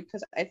pro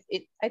because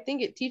I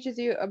think it teaches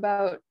you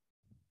about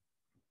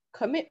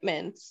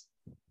commitment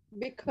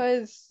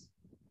because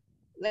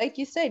like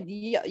you said,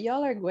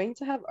 y'all are going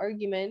to have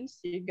arguments,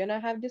 you're gonna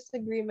have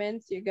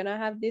disagreements, you're gonna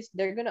have this,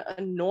 they're gonna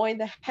annoy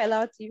the hell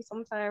out of you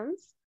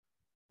sometimes,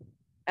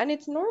 and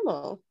it's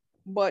normal.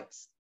 But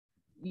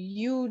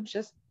you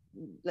just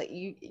like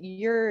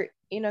you're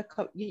in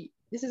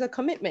this is a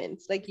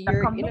commitment. Like A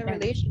you're in a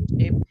commitment.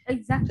 relationship. Just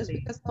Exactly.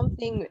 because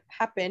something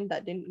happened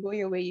that didn't go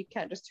your way, you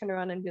can't just turn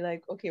around and be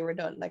like, okay, we're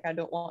done. Like I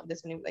don't want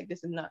this anymore. Like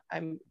this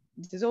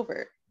is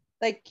over.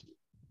 Like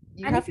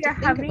you And if have to you're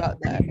think having about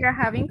and that. if you're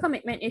having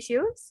commitment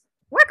issues,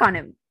 work on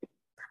them.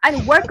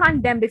 And work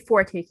on them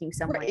before taking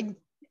somebody. Please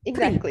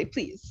Exactly,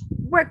 please.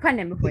 work on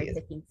them before you're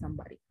Please. taking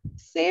somebody.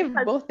 Save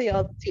Because both of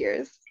y'all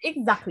tears.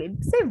 exactly.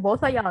 Save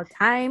both of y'all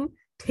time,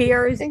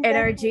 tears,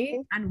 energy, Exactly.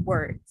 and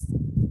words.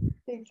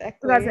 Because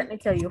let Exactly. me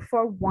tell you,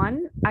 for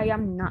one, I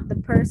am not the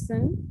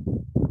person.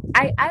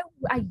 I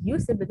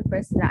used to be the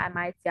person that I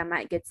might say I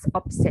might get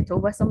upset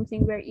over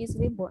something very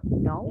easily, but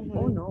no,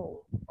 oh Mm-hmm.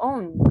 no, oh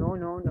no,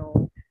 no,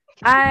 no.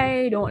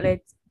 I don't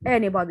let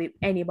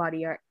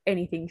anybody or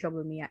anything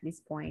trouble me at this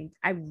point.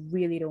 I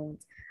really don't.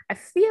 I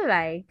feel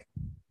like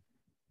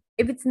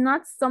if it's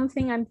not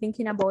something I'm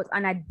thinking about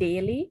on a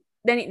daily,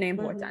 then it's not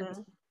important.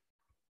 Mm-hmm.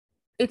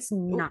 It's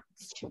Oh, not.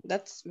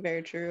 that's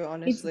very true,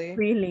 It's honestly.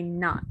 really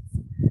not.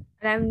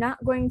 And I'm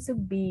not going to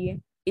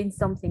be in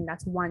something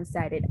that's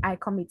one-sided. I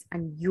commit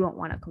and you don't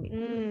want to commit.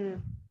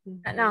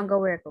 That not gonna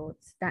work out.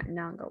 That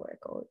not gonna work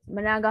out.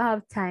 But I gonna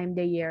have time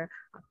the year,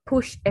 I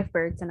push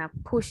efforts and I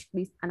push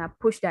this and I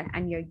push that,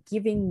 and you're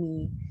giving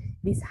me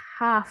this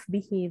half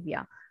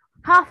behavior.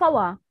 Half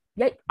hour.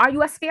 Yeah, are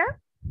you a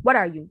sphere? What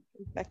are you?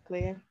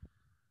 Exactly.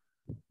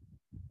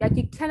 Like,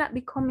 you cannot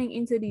be coming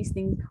into these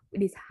things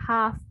with this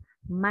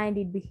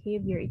half-minded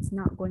behavior. It's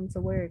not going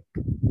to work.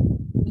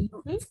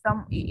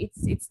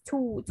 It's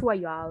two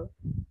of y'all.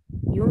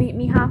 You meet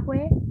me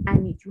halfway, I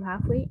meet you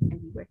halfway, and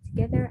we work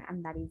together,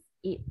 and that is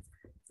it.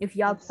 If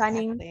y'all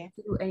planning to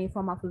do any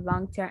form of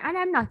long term, and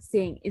I'm not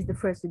saying it's the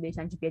first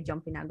relationship you're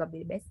jumping and gonna be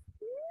the best.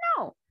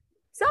 No.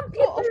 Some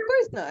people, of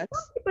course not.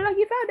 Some people like,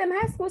 you found them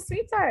high school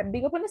sweetheart.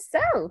 Big up on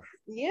yourself.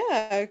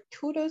 Yeah,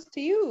 kudos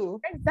to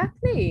you.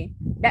 Exactly.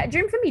 That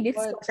dream for me did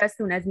start as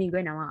soon as me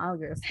going on all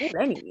girls school,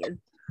 anyways.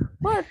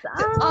 But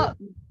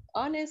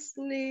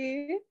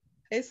honestly,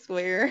 I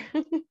swear.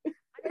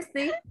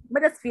 Honestly, I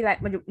just feel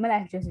like my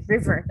life just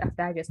reversed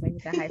after I just went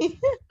into high school.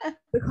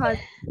 Because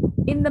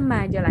in the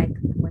mind, you're like,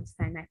 I'm going to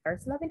find my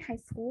first love in high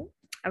school.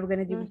 And we're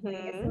going to do this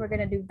and we're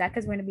going to do that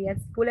because we're going to be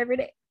at school every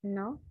day.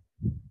 No.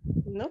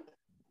 Nope.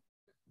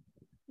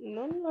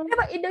 No. Yeah,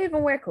 but it don't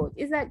even work out.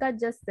 It's like God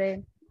just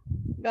said,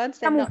 God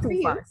said, not for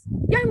you. Fast.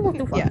 Yeah, move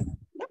too fast.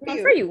 Yeah, not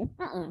for you.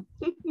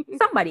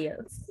 Somebody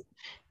else.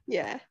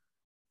 Yeah.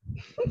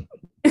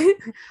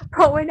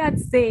 But we're not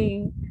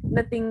saying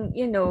nothing,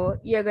 you're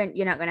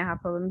not gonna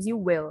have problems. You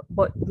will,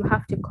 but you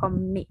have to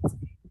commit.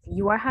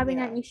 You are having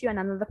an issue and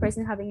another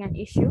person having an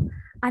issue.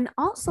 And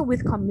also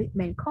with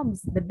commitment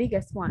comes the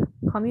biggest one,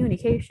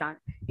 communication.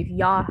 If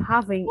y'all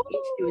having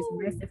issues,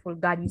 merciful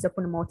God, use up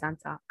on the mouth and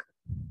talk.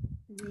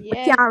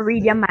 Yes. You can't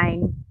read your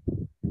mind.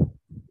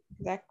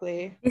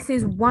 Exactly. This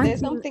is one There's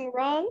something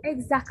wrong.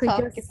 Exactly.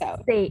 Just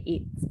say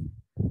it.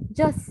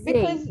 Just say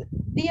because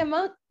the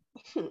amount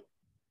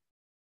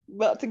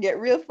well, to get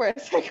real for a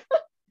second,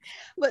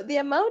 but the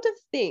amount of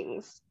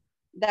things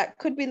that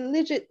could be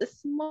legit the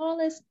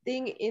smallest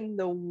thing in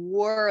the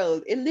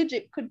world, it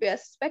legit could be a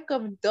speck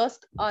of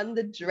dust on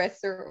the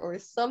dresser or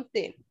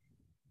something.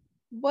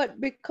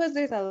 But because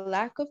there's a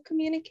lack of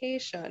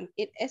communication,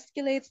 it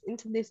escalates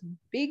into this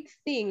big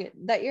thing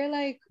that you're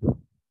like,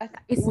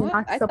 it's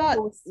not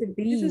supposed to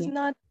be. This is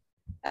not,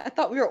 I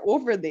thought we were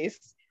over this.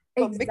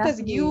 But because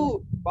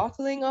you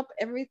bottling up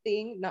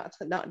everything, not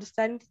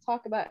deciding to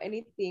talk about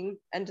anything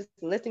and just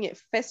letting it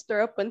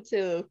fester up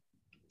until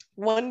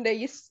one day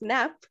you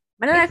snap.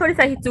 I don't like how this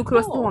is too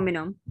close to home, you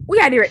know. We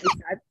are direct this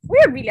out. We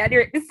are really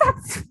direct this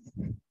out.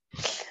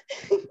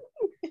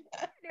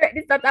 Direct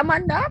this out,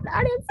 Amanda.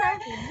 I didn't say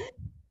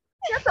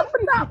that's up for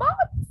that about.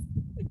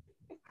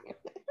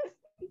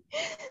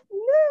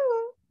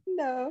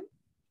 No.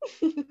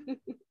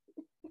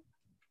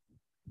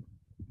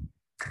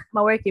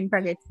 My work in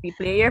progress,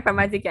 people. Here from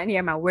as you can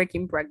hear, my work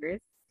in progress.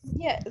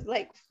 Yes,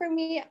 like for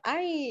me,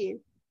 I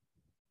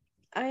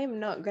am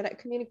not good at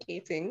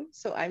communicating,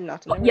 so I'm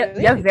not.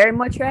 You're very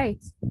much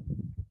right.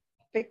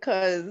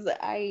 Because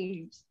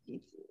I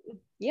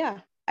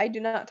do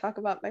not talk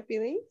about my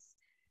feelings,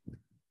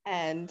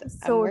 and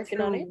I'm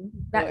working on it.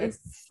 That is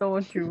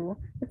so true.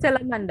 Tell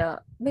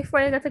Amanda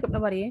before you take up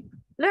nobody.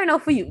 Learn how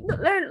for you.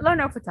 Learn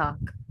how to talk.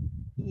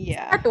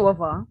 Yeah. Start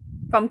over.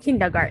 From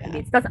kindergarten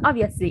days, because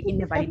obviously it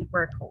never did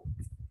work out.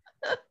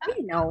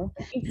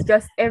 It's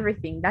just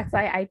everything. That's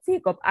why I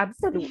take up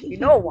absolutely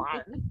no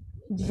one.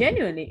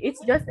 Genuinely,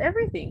 it's just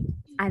everything.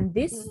 And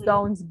this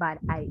sounds bad.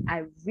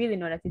 I really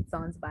know that it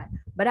sounds bad.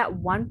 But at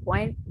one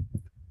point,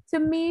 to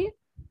me,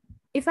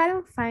 if I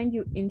don't find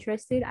you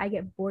interested, I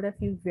get bored of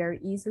you very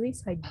easily.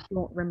 So I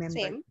don't remember.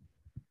 Same.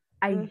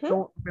 I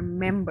don't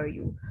remember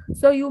you.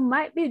 So you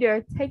might be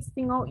there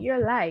texting out your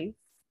life.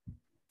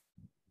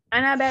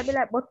 And I might be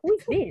like, but who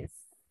is this?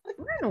 I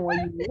don't know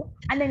you.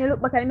 And then you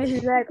look back at the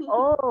message like,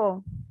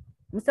 oh,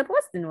 I'm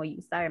supposed to know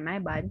you. Sorry, my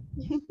bad.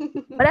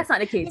 But that's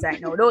not the case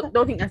right now.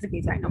 Don't think that's the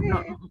case right now.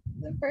 No.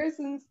 The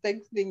person's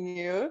texting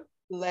you,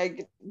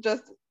 like,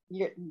 just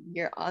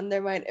you're on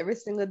their mind every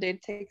single day,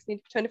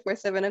 texting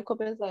 24/7, and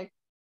Copen is like,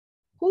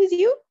 who is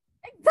you?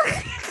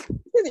 Exactly.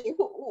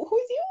 Who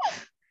is you?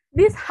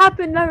 This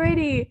happened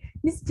already.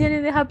 This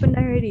genuinely happened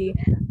already.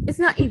 It's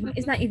not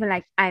even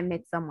like I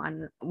met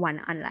someone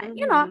online.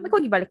 You know, we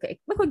could give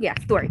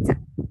a story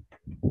time.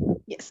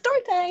 Yeah,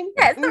 story time.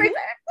 Yeah, story time.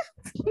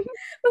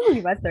 We could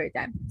give a story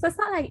time. So it's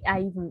not like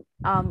I even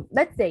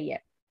let's say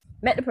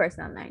met the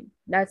person online.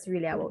 That's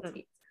really about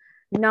it.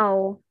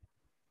 No,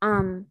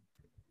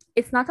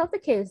 it's not of the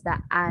case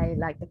that I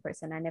like the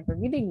person. I never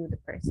really knew the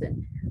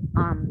person.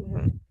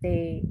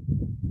 They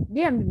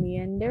DM'd me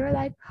and they were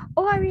like,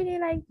 oh, I really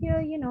like you.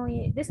 You know,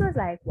 this was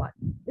like what?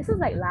 This was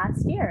like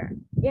last year.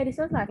 Yeah, this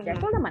was last year. I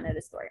told them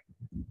another story.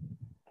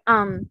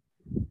 I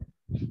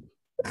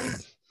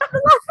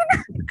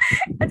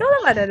told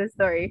them another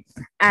story,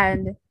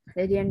 and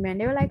they DM'd me and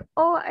they were like,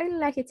 oh, I really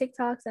like your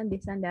TikToks and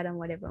this and that and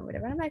whatever and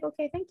whatever. And I'm like,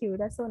 okay, thank you.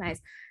 That's so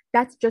nice.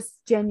 That's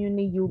just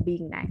genuinely you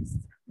being nice,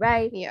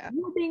 right? Yeah.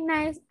 You being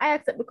nice. I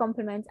accept the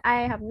compliments.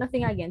 I have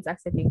nothing against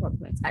accepting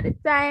compliments. At the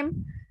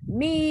time,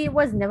 Me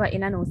was never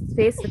in a no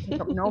space to pick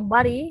up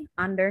nobody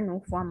under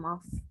no form of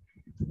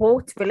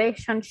boat,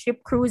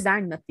 relationship, cruise, or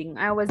nothing.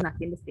 I was not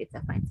in the state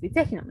of mind to be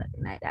taking up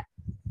nothing like that.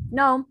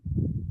 No,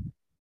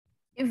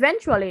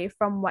 eventually,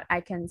 from what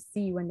I can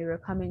see when they were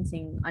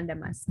commenting under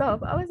my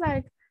stuff, I was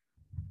like,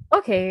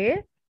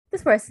 okay,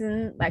 this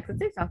person likes the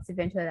TikToks.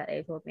 Eventually, that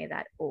they told me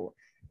that, oh,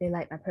 they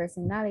like my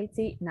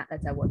personality. Not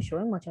that I was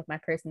showing much of my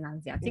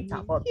personality on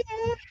TikTok, but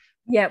Yeah.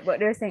 yeah, but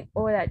they're saying,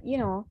 oh, that,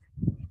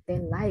 they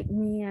like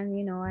me and,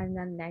 and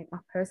then like my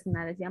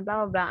personality and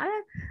blah, blah, blah. And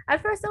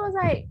at first, I was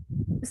like,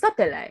 stop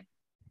the lie.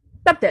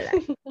 Stop the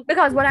lie.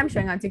 Because what I'm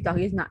showing on TikTok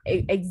is not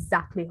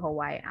exactly how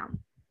I am.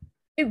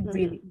 It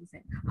really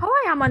isn't. How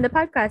I am on the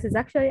podcast is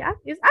actually how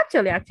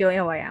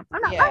I am.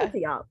 I'm not lying to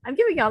y'all. I'm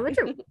giving y'all the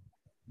truth.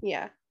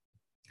 Yeah.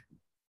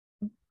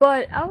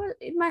 But I was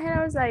in my head,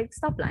 I was like,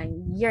 stop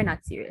lying. You're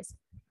not serious.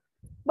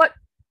 But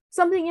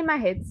something in my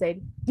head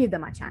said, give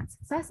them a chance.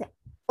 So I said,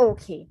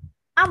 okay,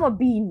 I'm gonna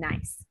be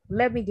nice.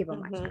 Let me give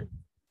them a chance.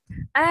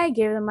 And I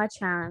gave them a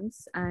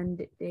chance,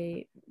 and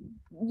you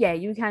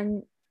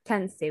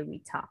can say we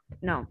talked.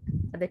 No,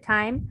 at the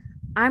time,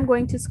 I'm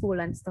going to school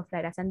and stuff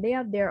like that, and they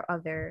have their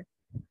other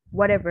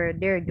whatever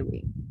they're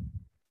doing.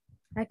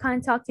 I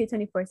can't talk to you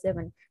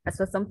 24/7.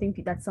 That's something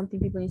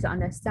people need to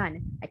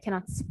understand. I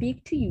cannot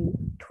speak to you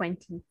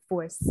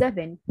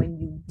 24/7. When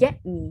you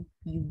get me,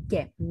 you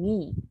get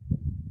me.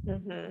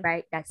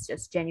 Right? That's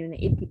just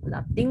genuinely it. People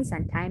have things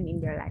and time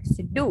in their lives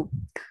to do.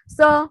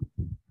 So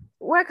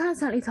we're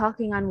constantly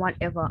talking on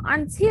whatever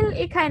until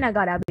it kind of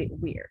got a bit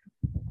weird.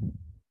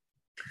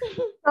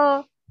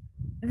 So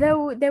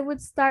they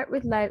would start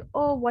with like,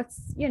 oh, what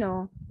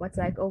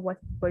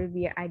would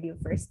be your ideal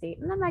first date?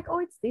 And I'm like, oh,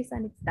 it's this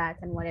and it's that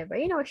and whatever,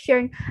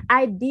 sharing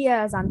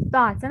ideas and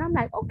thoughts. And I'm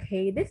like,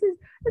 okay, this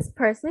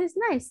person is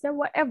nice and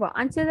whatever,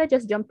 until they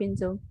just jump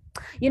into,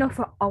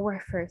 for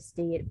our first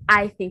date,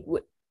 I think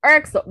would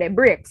irks up their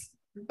bricks.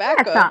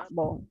 Back up.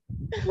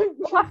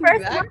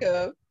 Back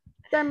up.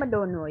 Then I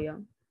don't know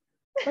you.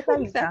 What are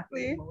you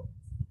exactly. talking about?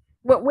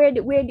 But where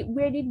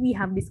did we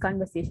have this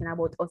conversation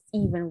about us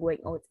even going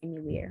out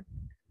anywhere?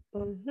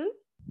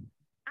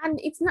 And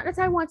it's not that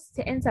I want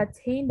to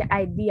entertain the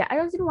idea. I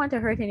just didn't want to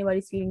hurt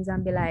anybody's feelings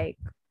and be like,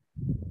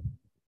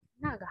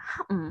 not gonna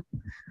happen.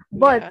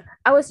 But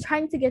I was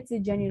trying to get to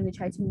genuinely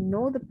try to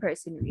know the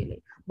person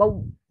really. But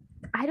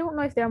I don't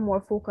know if they're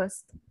more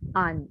focused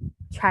on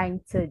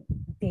trying to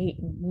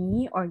date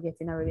me or get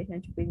in a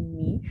relationship with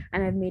me.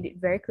 And I've made it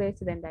very clear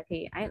to them that,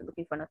 hey, I ain't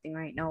looking for nothing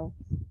right now.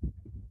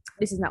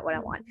 This is not what I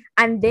want.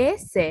 And they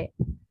say,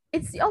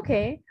 it's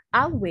okay,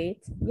 I'll wait.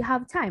 You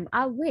have time,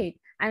 I'll wait.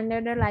 And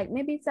then they're like,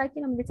 maybe it's like,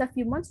 it's a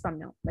few months from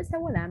now. Let's say,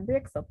 well, I'm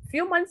breaks up.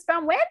 Few months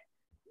from when?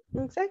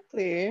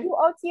 Exactly. You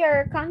out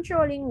here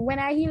controlling when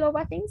I heal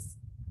over things?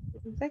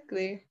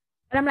 Exactly.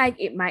 And I'm like,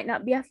 it might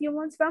not be a few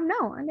months from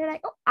now. And they're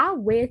like, oh, I'll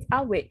wait.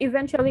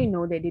 Eventually,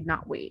 no, they did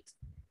not wait.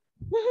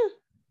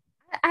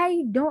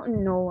 I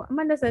don't know.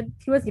 Amanda said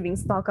he was giving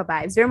stalker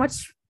vibes. Very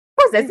much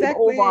possessive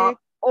over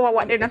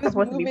what they're not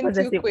supposed to be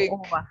possessive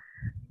over.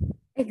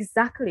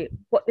 Exactly.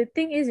 But the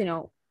thing is,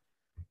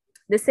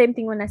 the same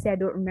thing when I say I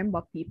don't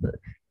remember people.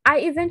 I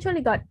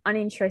eventually got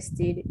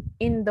uninterested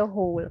in the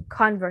whole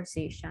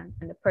conversation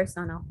and the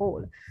person on a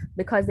whole,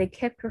 because they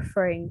kept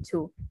referring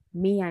to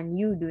me and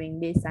you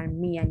doing this and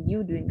me and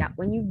you doing that,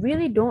 when you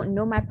really don't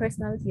know my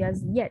personality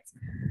as yet.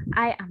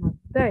 I am a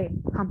very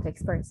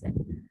complex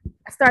person.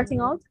 Starting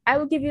out, I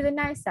will give you the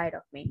nice side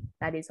of me.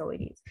 That is how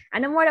it is.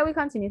 And the more that we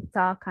continue to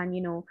talk and,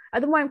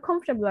 the more I'm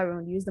comfortable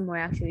around you, the more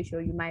I actually show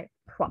you my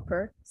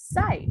proper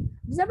side.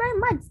 It's a very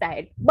mad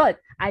side, but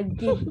I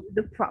give you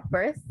the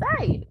proper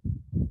side.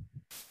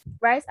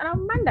 Right? And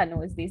Amanda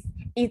knows this.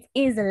 It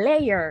is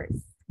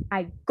layers.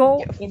 I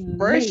go in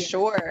for layers.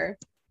 Sure.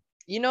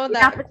 You know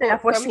that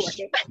quote from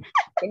Shrek.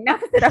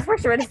 For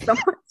sure.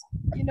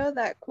 You know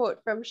that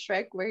quote from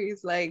Shrek where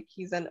he's like,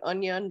 he's an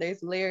onion,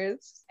 there's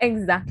layers.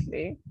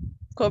 Exactly.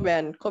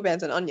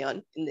 Cobian's an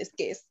onion in this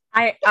case.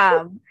 I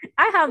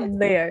have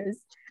layers.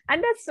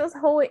 And that's just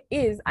how it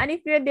is. And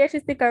if you're there to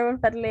stick around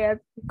for layers,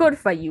 good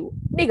for you.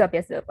 Big up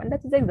yourself. And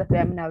that is exactly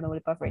why I'm now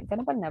with my friends. I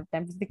don't have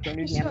time to stick around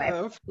with me in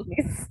life.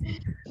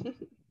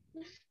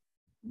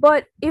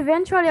 But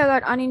eventually I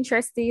got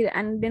uninterested,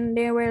 and then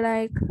they were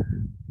like,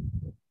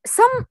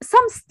 some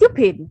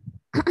stupid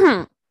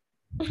a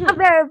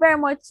very, very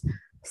much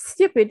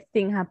stupid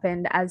thing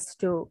happened as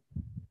to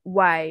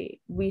why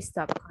we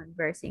stopped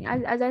conversing.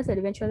 As I said,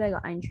 eventually I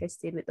got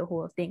interested with the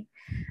whole thing.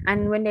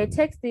 And when they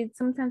texted,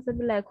 sometimes they'd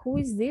be like, who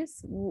is this?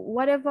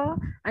 Whatever,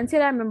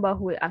 until I remember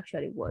who it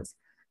actually was.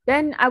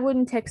 Then I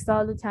wouldn't text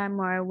all the time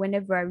or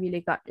whenever I really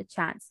got the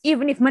chance.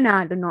 Even if I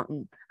not do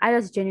nothing, I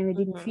just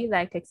genuinely didn't feel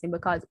like texting,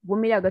 because what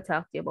me I got to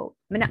talk to you about?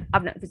 I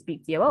have nothing to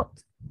speak to you about.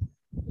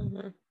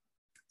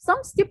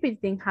 Some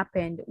stupid thing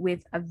happened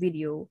with a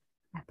video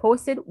I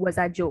posted was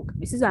a joke.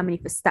 This is why I mean,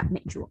 if a stop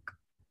make joke.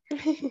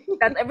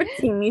 Because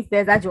everything he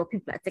says a joke,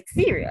 people are take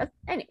serious.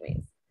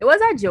 Anyways, it was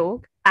a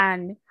joke,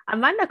 and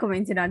Amanda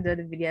commented under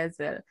the video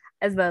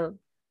as well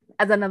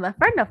as another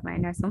friend of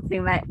mine or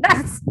something like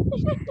that.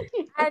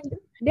 And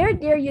They're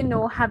there,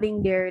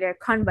 having their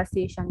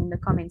conversation in the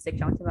comment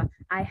section, whatever.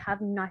 I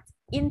have not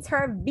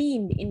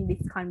intervened in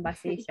this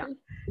conversation.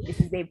 This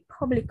is a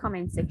public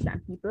comment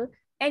section, people.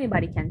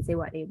 Anybody can say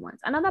what they want.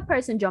 Another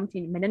person jumped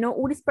in. I don't know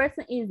who this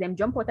person is. Them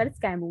jump out of the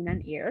sky, moon,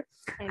 and air,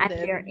 and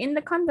they're in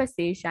the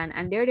conversation,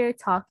 and they're there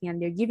talking,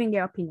 and they're giving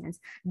their opinions.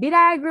 Did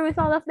I agree with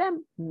all of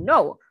them?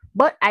 No,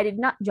 but I did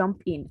not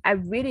jump in. I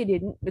really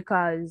didn't,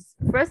 because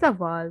first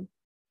of all,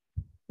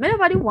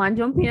 nobody want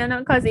jump in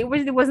because it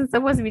wasn't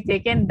supposed to be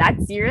taken that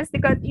serious,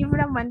 because even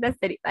Amanda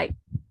said it like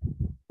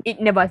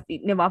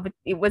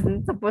it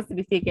wasn't supposed to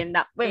be taken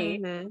that way.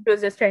 It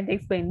was just trying to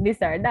explain this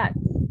or that.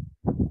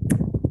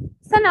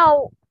 So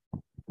now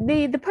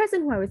the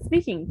person who I was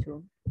speaking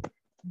to,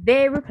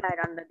 they replied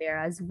under there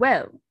as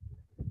well.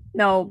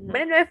 Now, I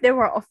don't know if they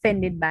were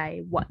offended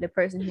by what the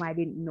person who I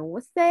didn't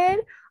know said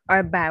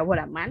or by what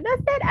Amanda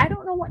said. I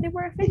don't know what they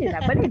were offended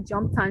at, but they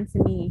jumped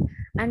onto me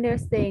and they're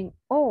saying,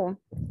 oh,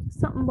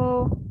 something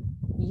about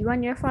you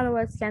and your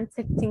followers can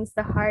take things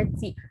to heart.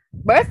 See,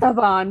 first of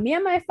all, me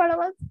and my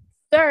followers,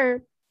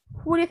 sir,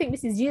 who do you think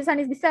this is, Jesus and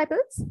his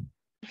disciples?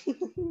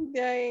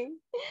 Dang.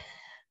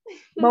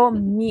 But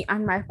me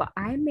and my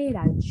I made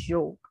a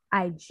joke.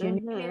 I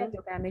genuinely made a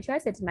joke. And I made sure I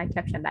said to my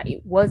caption that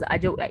it was a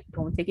joke. Like,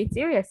 don't take it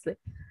seriously.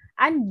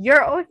 And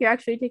you're out here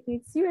actually taking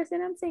it seriously.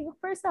 And I'm saying,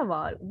 first of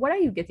all, what are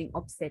you getting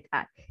upset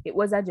at? It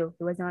was a joke.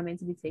 It was not meant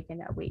to be taken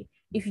that way.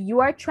 If you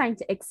are trying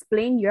to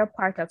explain your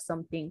part of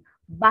something,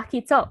 back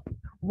it up.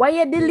 Why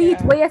you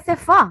delete? Why you say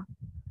fa?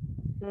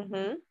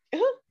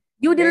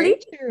 You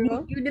delete.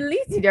 You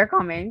deleted your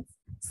comments,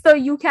 so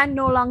you can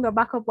no longer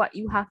back up what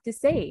you have to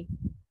say.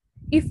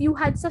 If you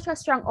had such a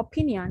strong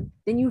opinion,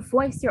 then you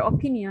voice your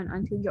opinion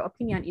until your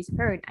opinion is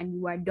heard and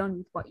you are done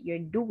with what you're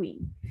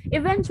doing.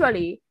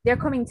 Eventually, they're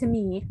coming to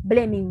me,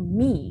 blaming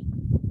me,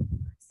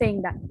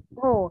 saying that,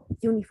 oh,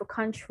 you need to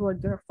control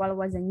your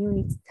followers and you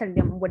need to tell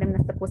them what I'm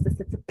not supposed to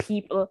say to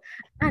people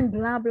and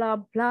blah, blah,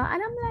 blah.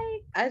 And I'm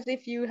like, as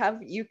if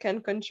you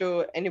can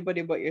control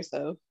anybody but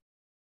yourself.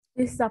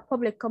 This is a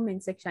public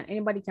comment section.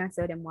 Anybody can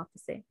say them what to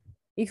say.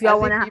 If you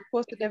want to, you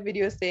posted a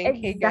video saying,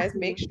 "Hey guys,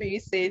 make sure you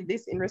say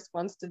this in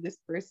response to this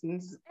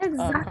person's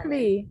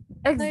exactly."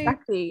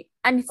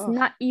 And it's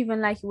not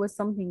even like it was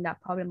something that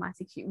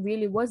problematic. It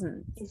really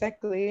wasn't.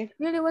 Exactly. It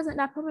really wasn't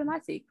that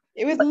problematic.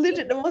 It was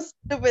literally the most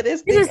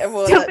stupidest thing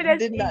ever. That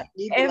did not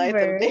need the light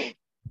of day.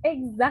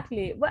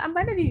 Exactly. But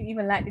Amanda didn't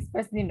even like this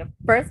person in the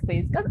first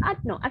place, because I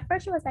don't know. At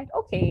first she was like,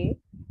 "Okay,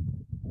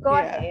 go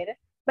ahead,"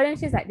 but then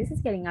she's like, "This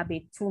is getting a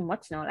bit too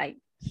much now. Like,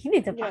 you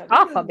need to back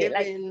off a bit."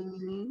 Like,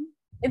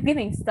 it's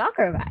giving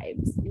stalker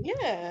vibes.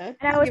 Yeah.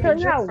 And I was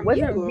telling her I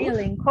wasn't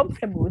really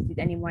comfortable with it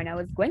anymore. And I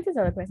was going to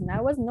tell the person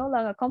I was no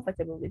longer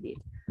comfortable with it.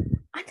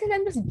 Until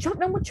then just jump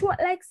down with what,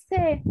 like,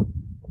 say,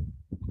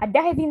 a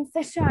diving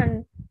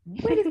session.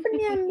 Ready for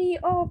me and me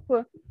up.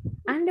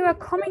 And they were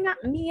coming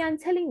at me and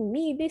telling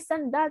me this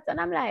and that.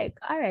 And I'm like,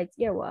 all right,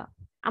 yeah, well,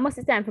 I must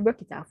have time to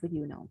break it off with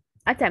you now.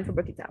 I time to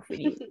break it off with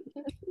you.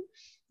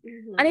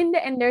 And in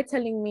the end, they're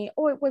telling me,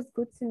 oh, it was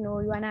good to know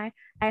you. And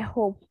I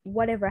hope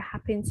whatever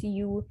happened to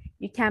you,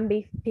 you can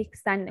be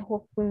fixed and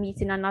hope we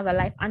meet in another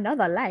life.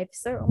 Another life?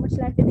 Sir, how much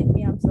life did it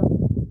be?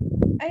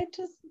 I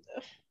just...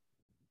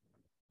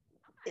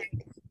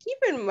 keep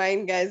in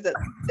mind, guys, that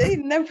they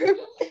never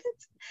met.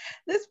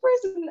 This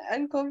person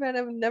and Conrad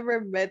have never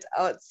met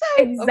outside.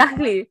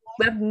 Exactly.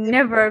 We've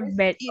never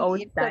met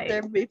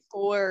outside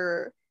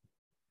before.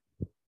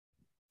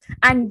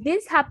 And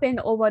this happened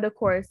over the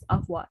course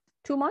of what?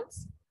 2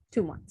 months?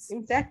 2 months.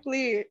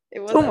 Exactly. It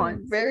was a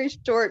very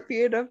short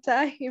period of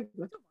time. 2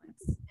 months.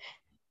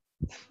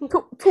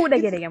 Two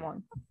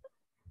again.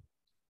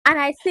 And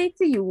I say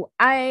to you,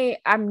 I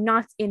am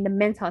not in the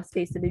mental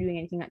space to be doing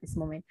anything at this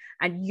moment.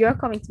 And you're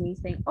coming to me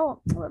saying, oh,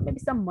 well, maybe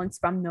some months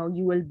from now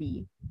you will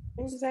be.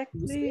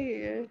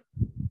 Exactly.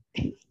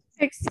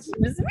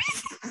 Excuse me.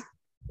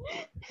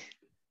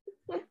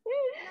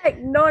 Like,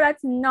 no,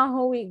 that's not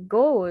how it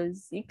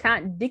goes. You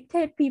can't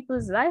dictate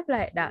people's life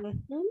like that.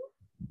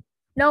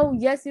 No,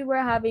 yes, we were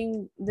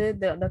having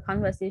the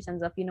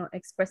conversations of,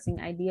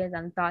 expressing ideas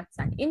and thoughts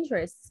and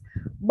interests.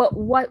 But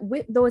what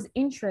with those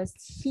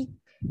interests, he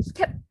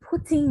kept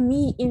putting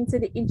me into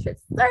the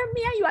interests. Sir,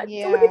 me and you are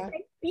two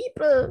different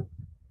people.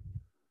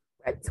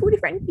 We're two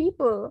different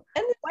people.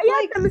 And why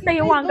you have to say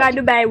you want to go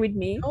to Dubai with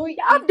me? You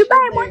have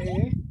Dubai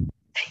money.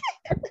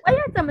 Why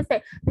you have to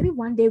say, maybe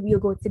one day we'll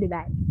go to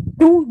Dubai.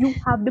 Do you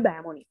have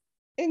Dubai money?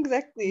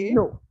 Exactly.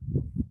 No.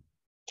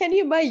 Can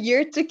you buy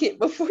your ticket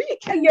before you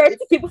can your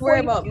ticket before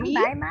you about me?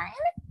 Buy mine?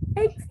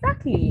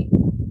 Exactly.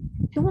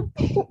 Don't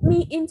put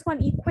me into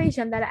an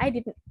equation that I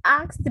didn't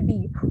ask to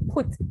be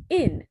put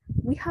in.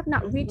 We have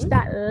not reached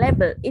that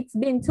level. It's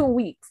been 2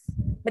 weeks.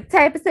 The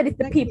type said it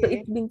to people,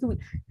 it's been 2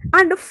 weeks.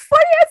 And the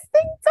funniest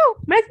thing too,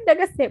 I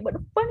just said, but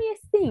the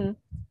funniest thing,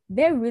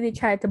 they really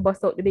tried to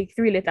bust out the big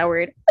 3-letter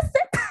word.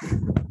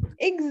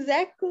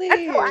 Exactly.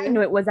 That's how I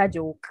knew it was a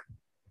joke.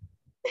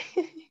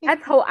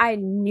 That's how I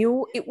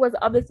knew it was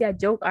obviously a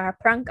joke or a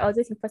prank. I was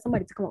waiting for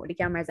somebody to come up with the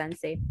cameras and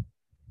say,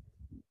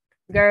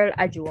 girl,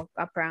 a joke,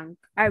 a prank.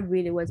 I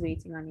really was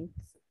waiting on it.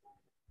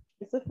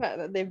 It's the fact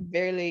that they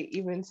barely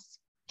even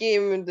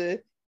skim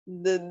the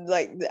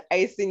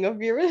icing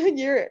of your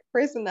your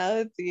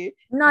personality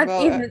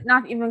about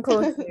Not even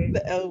close to it.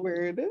 the L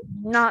word.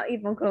 Not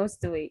even close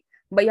to it.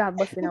 But you have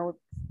busting out,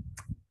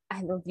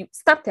 I love you.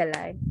 Stop tell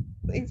lie.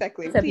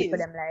 Exactly. Tell people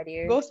Please them lie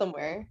there. go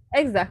somewhere.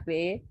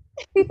 Exactly.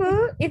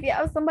 People, if you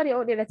have somebody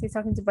out there that you're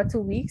talking to for 2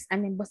 weeks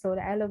and then bust out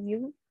I love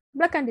you,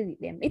 block and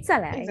delete them. It's a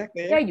lie.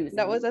 Exactly. They're using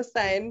That was you. a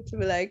sign to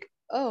be like,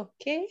 oh,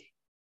 okay,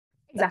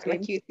 that's my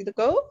Exactly. cutie to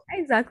go.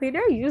 Exactly.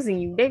 They're using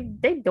you.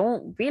 They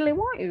don't really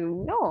want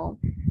you. No.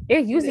 They're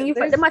using you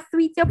for they There's must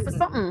sweet you up for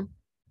something.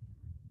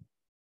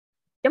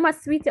 They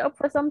must sweet you up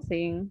for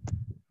something.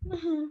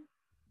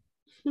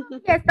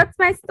 Yes, that's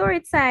my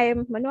story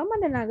time. But no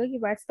man not gonna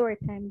give our story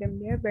time. Them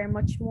they're very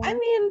much more. I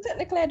mean,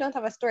 technically, I don't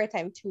have a story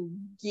time to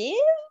give.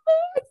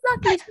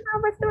 Exactly. She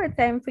don't have a story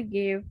time for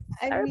give.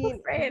 I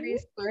mean, every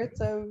sort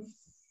of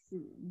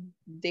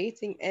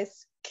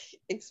dating-esque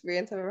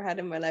experience I've ever had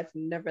in my life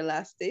never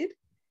lasted.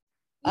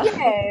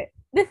 Yeah.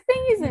 The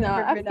thing is,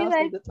 I feel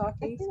like the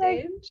talking stage.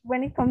 Like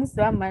when it comes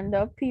to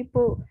Amanda,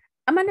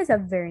 Amanda's a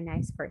very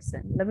nice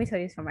person. Let me tell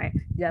you from right.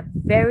 She's a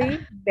very,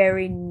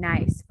 very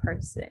nice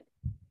person.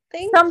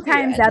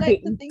 Sometimes a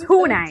bit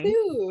too nice.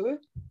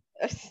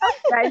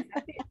 Sometimes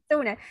a bit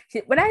too nice.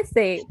 When I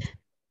say,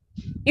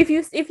 if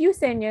you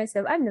say in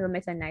yourself, I've never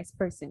met a nice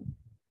person,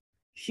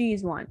 she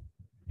is one.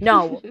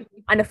 No,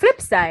 on the flip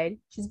side,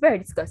 she's very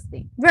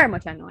disgusting, very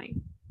much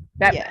annoying.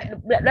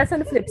 That's on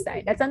the flip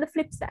side. That's on the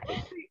flip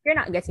side. You're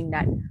not getting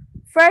that.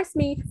 First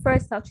meet,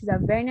 first talk. She's a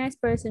very nice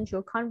person.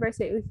 She'll converse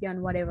with you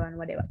and whatever.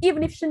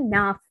 Even if she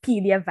not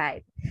feel your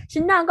vibe, she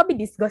not gonna be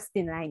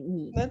disgusting like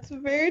me. That's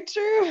very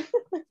true.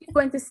 She's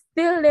going to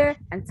still there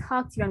and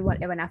talk to you and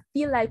whatever. And I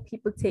feel like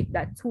people take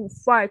that too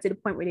far to the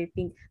point where they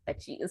think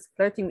that she is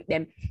flirting with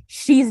them.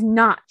 She's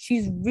not.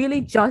 She's really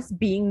just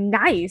being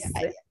nice.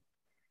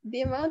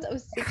 The amount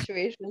of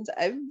situations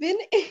I've been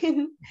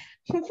in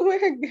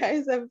where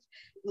guys have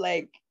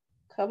like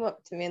come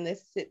up to me and they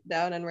sit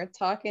down and we're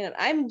talking and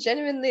I'm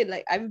genuinely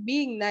like I'm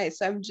being nice,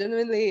 so I'm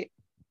genuinely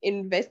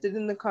invested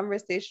in the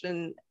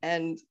conversation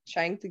and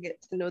trying to get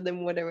to know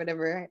them,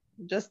 whatever,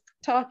 just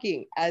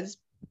talking as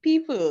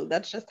people.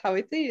 That's just how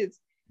it is.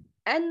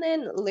 And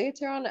then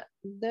later on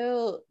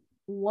they'll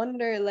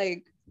wonder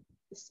like,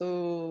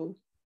 so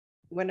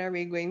when are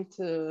we going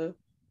to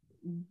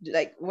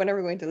link or when are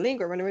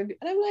we, and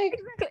I'm like,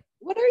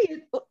 what are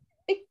you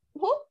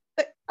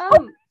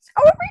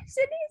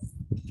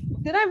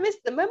did I miss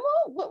the memo?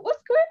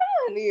 What's going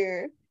on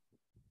here?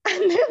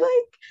 And they're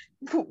like,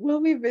 well,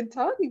 we've been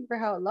talking for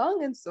how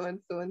long and so and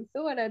so and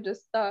so, and I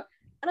just thought,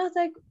 and I was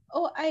like,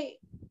 oh, I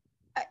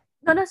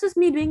no, that's just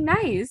me being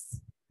nice.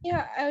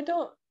 Yeah, I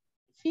don't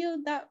feel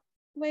that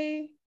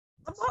way.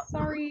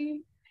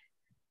 Sorry.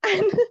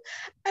 And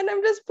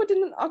I'm just put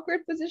in an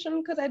awkward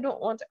position because I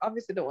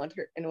obviously don't want to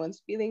hurt anyone's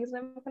feelings. And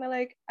I'm kind of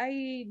like,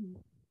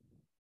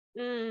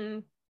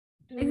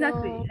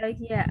 exactly. no. Like,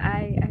 yeah,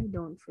 I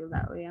don't feel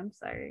that way. I'm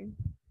sorry.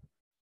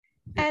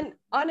 And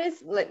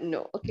honestly, like,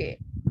 no, okay.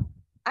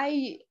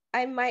 I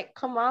might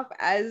come off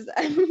as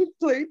I'm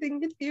flirting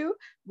with you,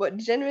 but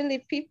generally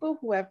people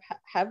who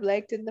have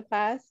liked in the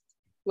past,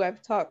 who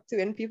I've talked to,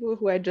 and people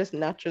who I just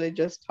naturally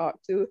just talk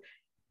to,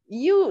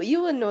 you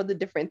will know the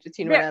difference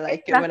between when I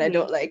like you and when I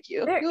don't like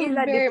you. You'll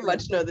very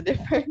much know the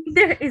difference.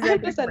 There is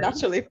I'm just a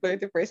naturally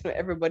flirty person with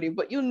everybody,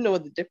 but you know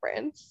the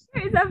difference.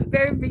 There is a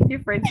very big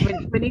difference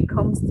when it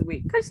comes to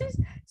it. Because she's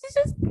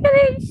just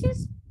pretty,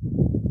 she's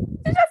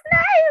just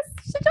nice.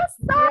 She just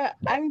yeah,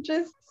 I'm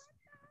just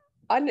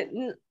I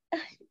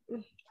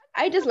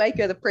just like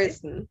you as a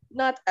person,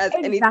 not as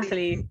anything.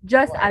 Exactly.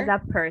 Just as a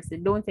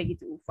person. Don't take it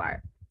too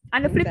far.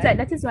 And the flip side,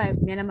 that is why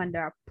me and Amanda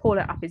are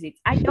polar opposites.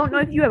 I don't know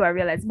if you ever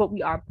realized, but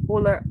we are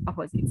polar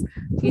opposites.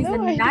 She's a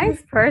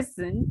nice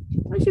person.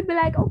 We should be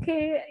like,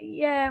 okay,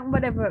 yeah,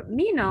 whatever.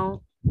 Me,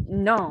 no.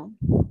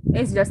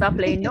 It's just a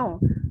plain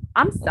no.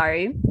 I'm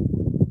sorry.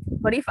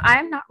 But if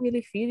I'm not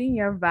really feeling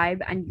your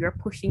vibe and you're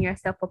pushing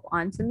yourself up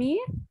onto me,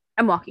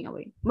 I'm walking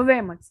away. I'm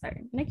very much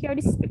sorry. Like, you're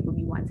disrespectful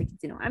me once,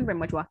 I'm very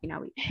much walking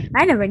away.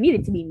 I never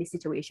needed to be in this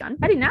situation.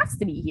 I didn't ask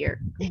to be here.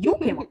 You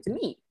came up to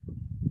me.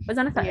 It was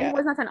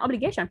not an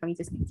obligation for me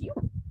to speak to you.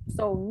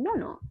 So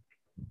no.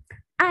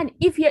 And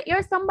if you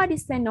hear somebody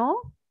say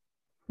no,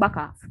 back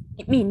off.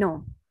 It means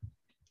no.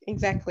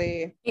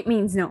 Exactly. It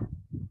means no.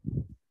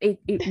 It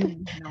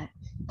means no.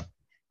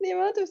 The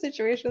amount of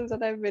situations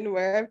that I've been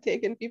where I've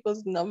taken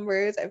people's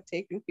numbers, I've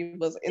taken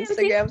people's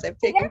Instagrams, I've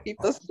taken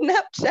people's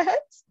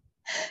Snapchats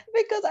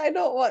because I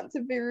don't want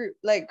to be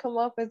like come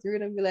off as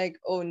rude and be like,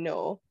 oh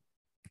no.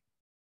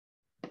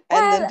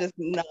 And then just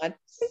not.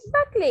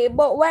 Exactly.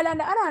 But on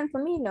the other hand,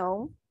 for me,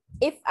 no.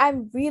 If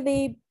I'm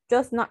really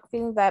just not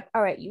feeling that,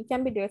 all right, you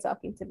can be there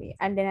talking to me.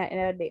 And then at the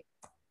end of the day,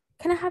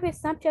 can I have your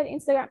Snapchat,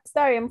 Instagram?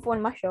 Sorry, I'm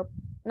phone mashup.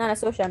 Not a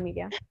social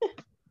media.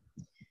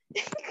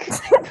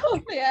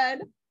 Oh,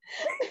 man.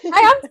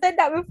 I have said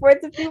that before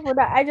to people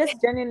that I just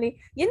genuinely,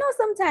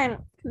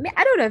 sometimes,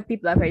 I don't know if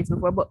people have heard it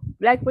before, but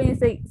like when you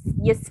say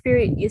your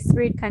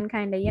spirit can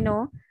kind of,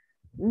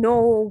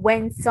 know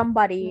when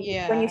you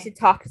Yeah. should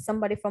talk to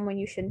somebody from when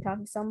you shouldn't talk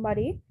to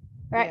somebody.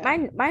 Right?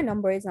 Yeah. My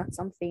number is not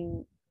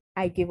something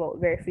I give out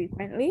very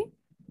frequently.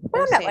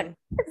 But Oh, I'm not same.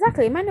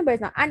 exactly my number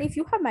is not. And if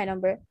you have my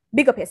number,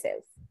 big up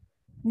yourself.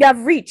 You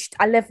have reached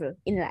a level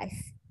in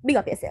life. Big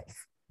up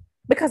yourself.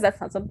 Because that's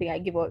not something I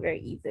give out very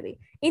easily.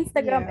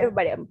 Instagram, Yeah.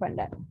 everybody have upon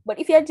that. But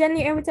if you're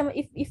genuinely every time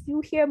if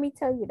you hear me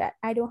tell you that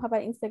I don't have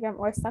an Instagram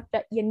or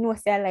Snapchat, you know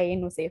say I lie, you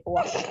know say for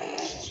walk.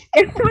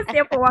 You know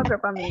say for walk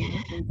from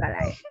me, you know say I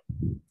lie.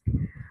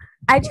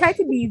 I try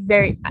to be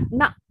very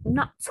not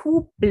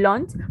too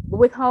blunt, but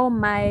with how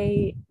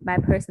my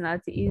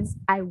personality is,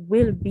 I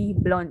will be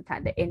blunt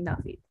at the end of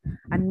it.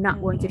 I'm not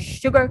going to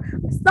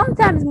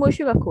sometimes more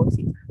sugarcoat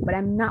it, but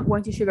I'm not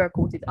going to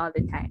sugarcoat it all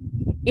the time.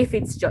 If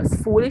it's just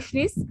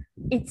foolishness,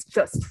 it's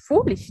just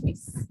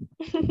foolishness.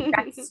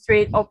 That's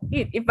straight up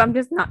it. If I'm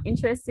just not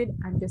interested,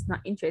 I'm just not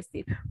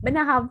interested. When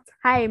I have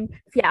time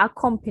for a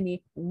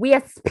company,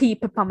 waste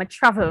people from my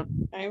travel.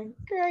 I'm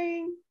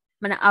crying.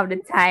 When I have the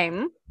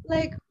time.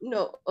 Like,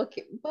 no,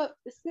 okay. But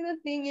see, the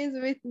thing is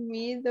with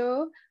me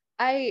though,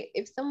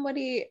 if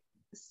somebody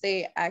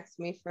say asks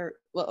me for,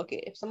 well,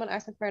 okay, if someone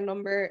asks me for a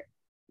number,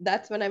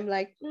 that's when I'm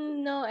like,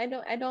 no, I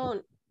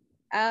don't.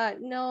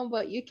 No,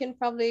 but you can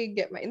probably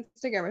get my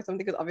Instagram or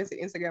something because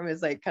obviously Instagram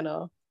is like kind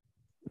of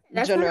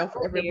That's kind general of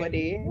for out there.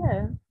 everybody.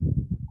 Yeah.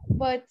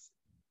 But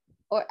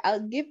or I'll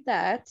give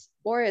that,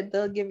 or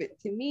they'll give it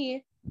to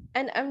me.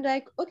 And I'm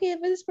like, okay,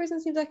 but this person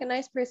seems like a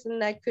nice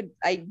person.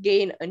 I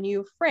gain a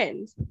new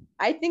friend.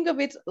 I think of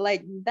it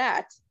like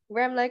that,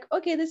 where I'm like,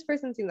 okay, this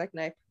person seems like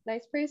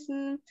nice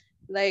person.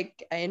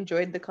 Like I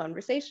enjoyed the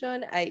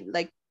conversation. I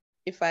like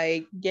if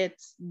I get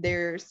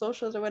their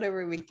socials or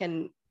whatever, we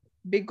can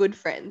be good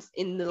friends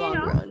in the You long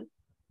know, run.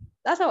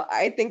 That's how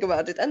I think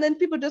about it. And then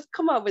people just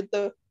come up with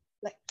the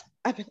like,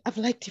 I've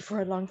liked you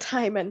for a long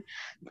time, and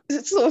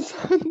and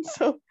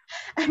so,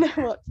 and I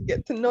want to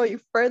get to know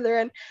you further,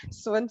 and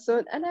so and so,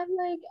 and I'm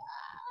like,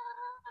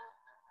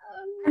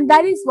 and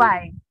that is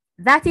why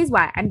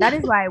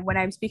when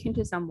I'm speaking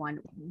to someone,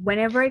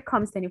 whenever it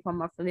comes to any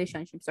form of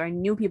relationships or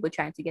new people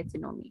trying to get to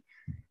know me,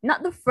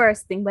 not the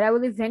first thing, but I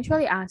will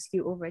eventually ask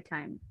you over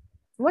time,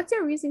 what's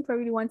your reason for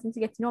really wanting to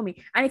get to know me?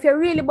 And if you're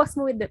really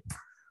busting with the,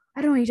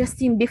 I don't know, you just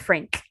seem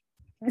different.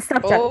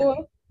 Snapchat.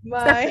 oh Snapchat.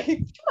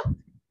 my,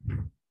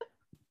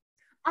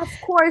 Of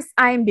course,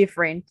 I'm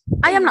different.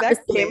 I am not the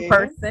same exactly,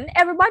 person.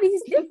 Everybody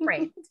is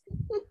different.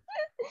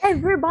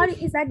 Everybody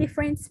is a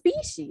different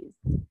species.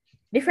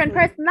 Different Mhm.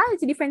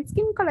 personality, different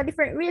skin color,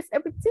 different race,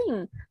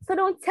 everything. So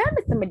don't tell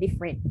me something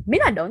different. Me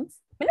not don't.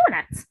 Me know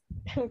that.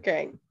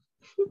 Okay,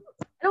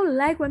 I don't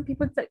like when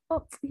people say,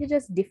 "Oh, you're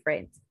just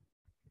different."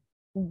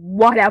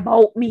 What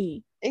about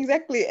me?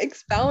 exactly.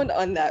 Expound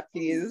on that,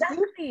 please.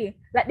 Exactly.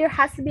 Like there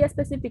has to be a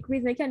specific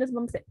reason. You can't just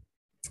say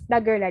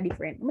that girl are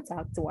different. I'm gonna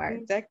talk to her.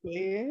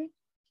 Exactly.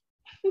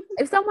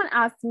 If someone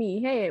asks me,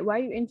 "Hey, why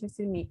are you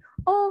interested in me?"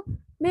 Oh,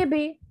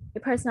 maybe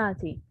your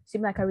personality.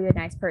 Seem like a really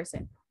nice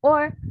person.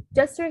 Or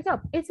just straight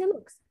up, it's your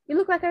looks. You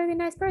look like a really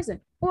nice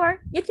person. Or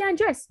you can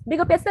dress.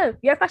 Big up yourself.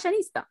 You're a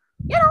fashionista.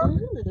 You know,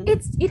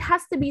 Mhm. it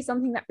has to be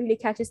something that really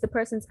catches the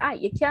person's eye.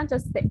 You can't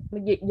just say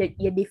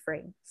you're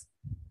different.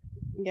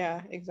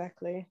 Yeah,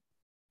 exactly.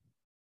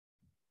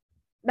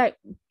 Like,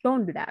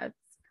 don't do that.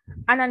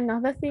 And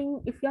another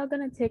thing, if you're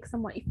gonna take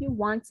someone, if you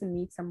want to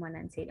meet someone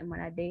and take them on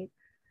a date,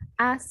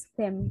 ask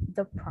them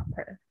the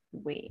proper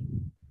way.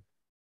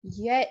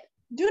 Yet,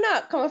 do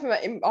not come up in my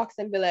inbox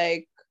and be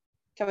like,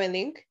 "Can I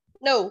link?"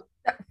 No,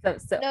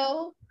 So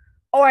no,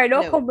 or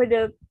don't no. come with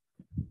the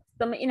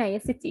some in your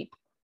city.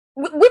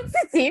 Which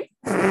city?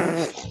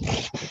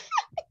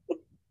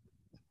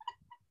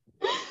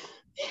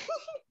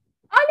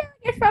 All you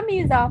get from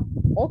me is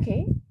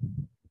okay.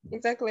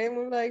 Exactly. And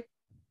we're like,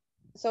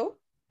 so,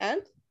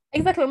 and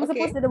Exactly. I'm supposed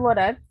okay, to do about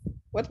that.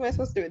 what am I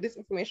supposed to do with this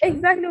information?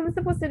 Exactly. I'm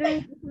supposed to do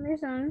with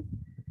information.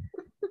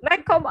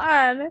 Like, come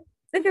on.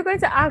 If you're going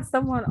to ask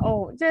someone,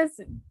 oh,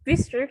 just be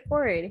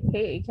straightforward.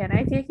 Hey, can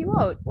I take you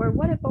out? Or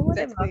whatever.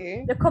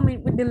 Exactly. They're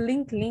coming with the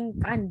link,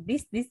 and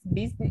this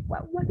business.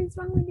 What is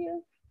wrong with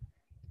you?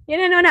 You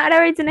don't know the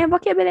other words in the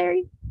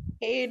vocabulary?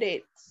 Hate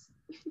it.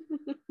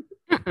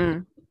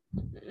 Mm-mm.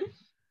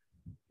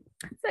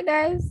 So,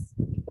 guys,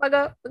 we're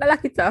gonna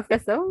lock it off,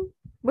 so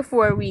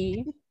before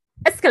we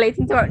escalate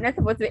into what we're not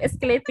supposed to be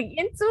escalating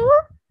into.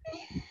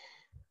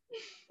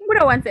 We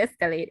don't want to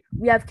escalate.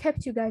 We have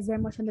kept you guys very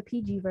much on the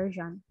PG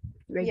version.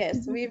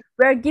 Yes,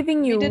 We're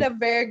giving we did you, a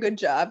very good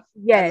job, I'd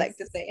yes. like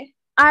to say.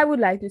 I would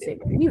like to We did say a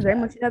very we good very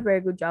job. much did a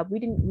very good job. We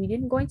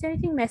didn't go into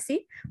anything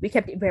messy. We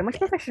kept it very much Yes,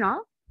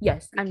 professional.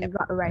 Yes, we and we kept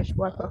got it the right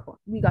to our professional. point.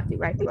 We got it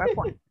right to our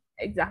point.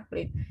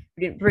 Exactly.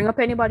 We didn't bring up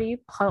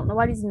anybody, call out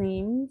nobody's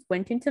names,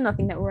 went into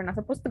nothing that we were not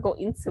supposed to go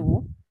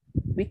into.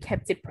 We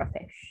kept it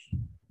profesh.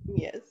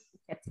 Yes.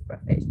 Kept it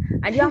profesh.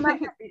 And y'all might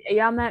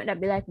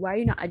be like, why are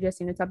you not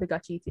addressing the topic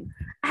of cheating?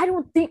 I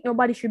don't think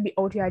nobody should be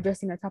out here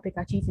addressing the topic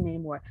of cheating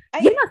anymore.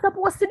 You're I not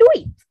supposed to do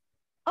it.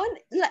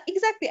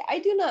 exactly. I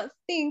do not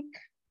think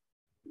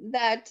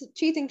that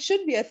cheating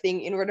should be a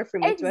thing in order for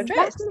me to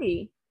address.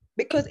 Exactly.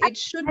 because it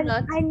should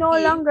not I no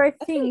be longer a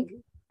think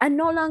thing. I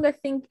no longer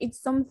think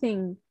it's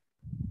something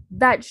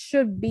that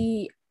should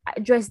be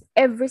addressed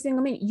every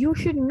single minute. You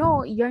should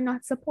know you're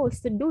not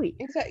supposed to do it.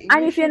 Exactly.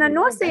 And You if you're should not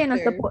know know say you're not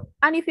better. supposed,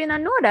 and if you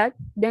not know that,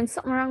 then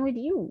something wrong with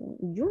you.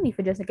 You need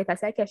to just get a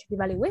psychiatric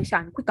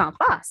evaluation quick and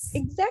fast.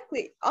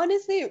 Exactly.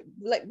 Honestly,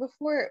 like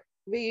before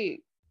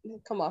we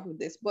come off of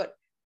this, but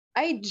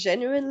I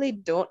genuinely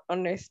don't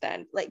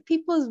understand like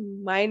people's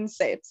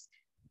mindsets.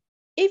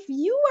 If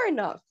you are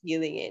not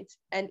feeling it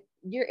and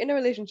you're in a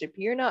relationship,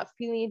 you're not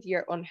feeling it,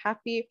 you're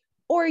unhappy,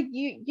 or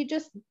you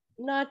just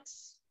not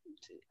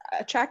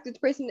attracted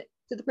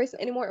to the person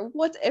anymore,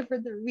 whatever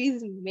the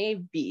reason may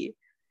be,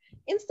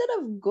 instead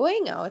of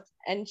going out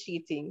and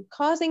cheating,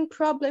 causing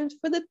problems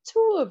for the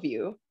two of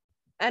you,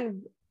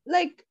 and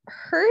like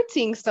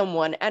hurting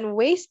someone and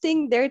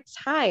wasting their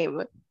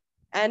time,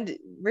 and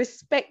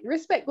respect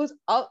goes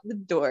out the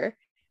door.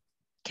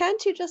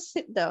 Can't you just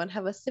sit down,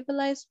 have a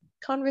civilized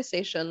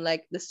conversation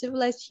like the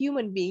civilized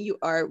human being you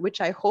are, which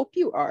I hope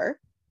you are,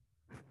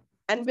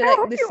 and be I like,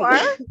 hope you listen,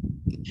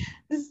 are.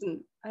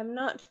 listen, I'm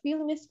not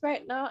feeling this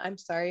right now. I'm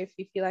sorry if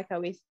you feel like I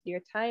wasted your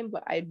time,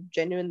 but I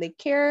genuinely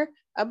care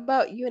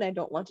about you and I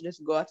don't want to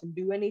just go out and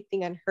do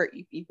anything and hurt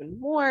you even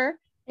more.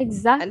 And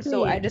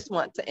so I Exactly. just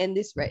want to end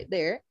this right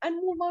there and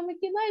move on with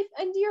your life.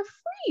 And you're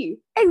free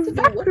to do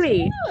what you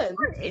Exactly. want.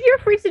 You're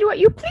free to do what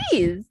you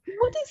please.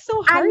 What is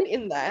so hard And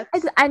in that?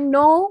 I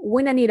know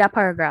we don't need a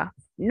paragraph.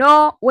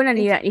 No, we don't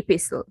need an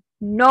epistle.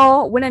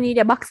 No, we don't need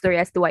a backstory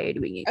as to why you're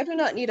doing it. I do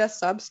not need a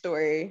sub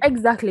story.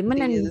 Exactly. We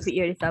don't need Please. to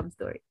hear the sub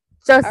story.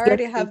 I Just get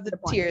already straight have to the the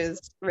point.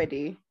 tears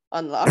ready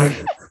on lock.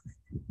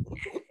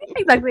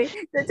 Exactly.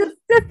 So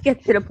just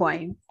get to the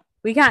point.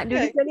 We can't do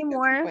Yeah, this get to the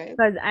anymore point.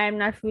 because I'm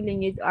not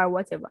feeling it or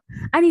whatever.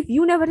 And if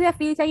you never did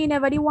feel it and you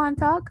never did want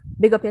to talk,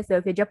 big up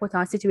yourself. You drop out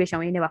on a situation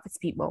where you never have to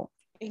speak about.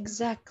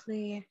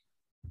 Exactly.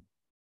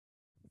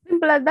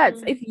 Simple as that.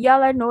 So Mm. if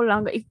y'all are no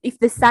longer, if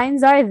the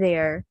signs are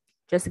there,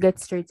 just get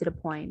straight to the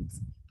point.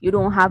 You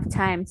don't have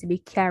time to be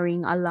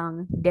carrying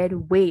along dead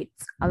weight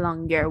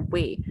along your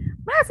way.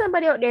 Not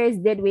somebody out there is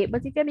dead weight,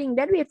 but if you're being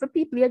dead weight for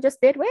people, you're just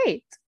dead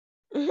weight.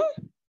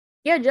 Mm-hmm.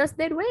 You're just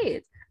dead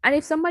weight. And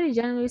if somebody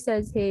generally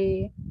says,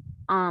 hey,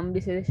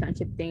 this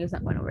relationship thing is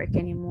not going to work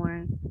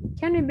anymore,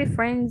 can we be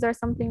friends or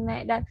something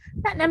like that?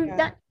 That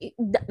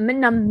may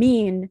not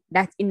mean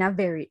that in a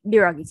very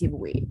derogative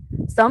way.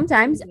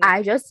 Sometimes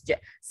I just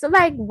so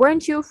like,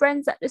 weren't you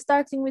friends at the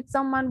starting with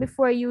someone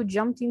before you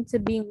jumped into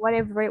being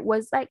whatever it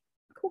was? Like,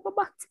 go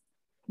back to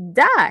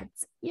that.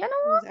 You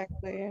know,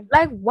 Exactly.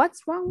 like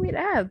what's wrong with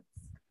that?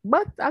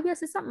 But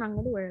obviously something wrong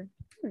with the word.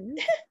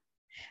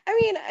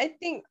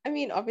 I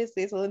mean,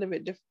 obviously it's a little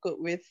bit difficult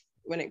with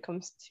when it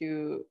comes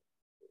to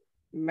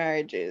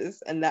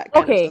marriages and that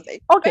kind of stuff,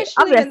 Okay,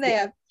 especially when they obviously,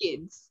 have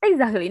kids.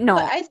 exactly. But No,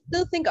 I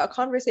still think a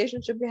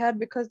conversation should be had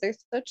because there's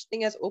such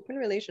thing as open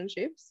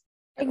relationships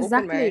and open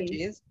exactly,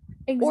 marriages,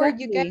 or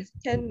you exactly, guys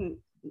can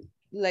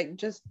like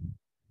just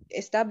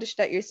establish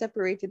that you're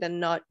separated and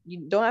not you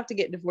don't have to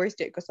get divorced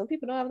yet because some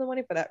people don't have the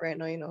money for that right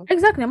now, you know.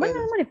 exactly. I'm not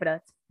Because money for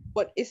that.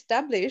 but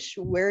establish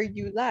where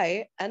you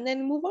lie and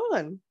then move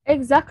on.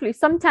 Exactly.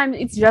 Sometimes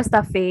it's just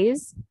a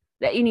phase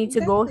that you need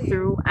to go Exactly.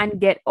 through and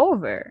get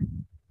over.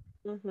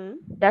 Mm-hmm.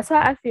 That's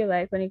why I feel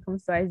like when it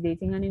comes to us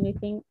dating and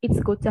anything,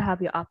 it's good to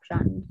have your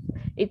options.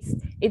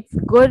 It's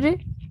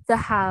good to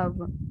have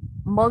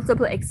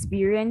multiple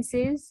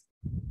experiences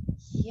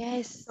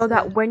Yes. so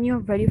that when you're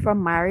ready for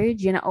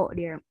marriage, you're not out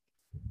there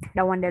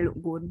that one that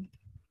look good.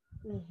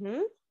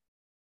 Mm-hmm.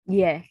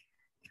 Yeah.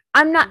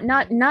 I'm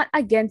not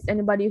against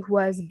anybody who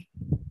has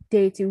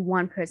dated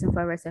one person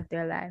for the rest of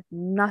their life.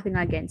 Nothing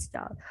against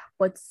that.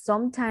 But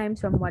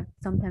sometimes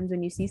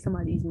when you see some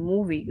of these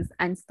movies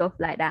and stuff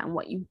like that and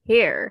what you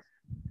hear,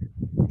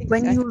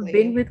 when you've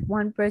been Exactly. with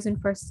one person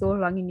for so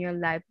long in your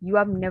life, you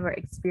have never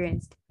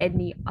experienced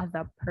any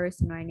other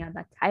person or any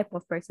other type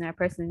of person or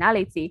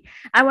personality.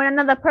 And when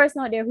another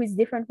person out there who is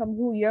different from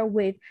who you're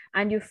with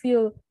and you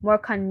feel more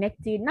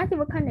connected, not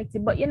even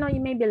connected, but you know, you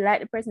maybe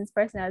like the person's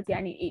personality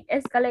and it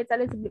escalates a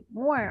little bit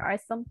more or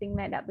something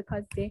like that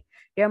because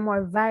they're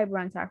more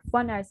vibrant or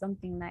fun or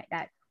something like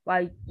that.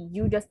 While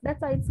you just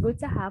that's why it's good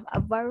to have a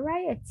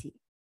variety.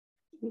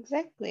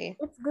 Exactly.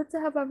 It's good to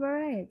have a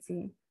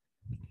variety.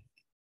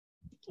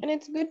 And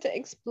it's good to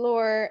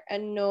explore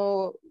and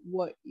know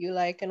what you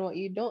like and what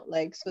you don't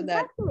like so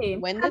that Exactly.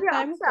 when the Have your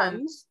time options.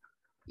 comes,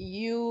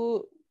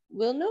 you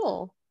will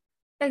know.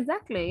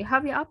 Exactly.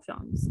 Have your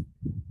options.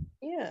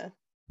 Yeah.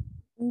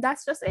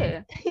 That's just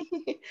it.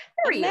 On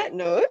Period. that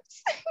note,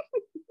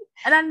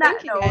 And on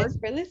that thank you note, guys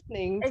for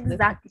listening to this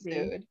exactly.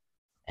 episode.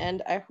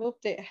 And I hope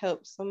it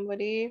helps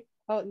somebody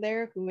out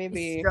there who Is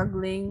maybe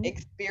struggling.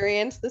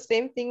 experienced the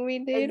same thing we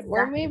did,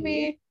 or Exactly.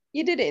 maybe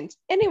you didn't.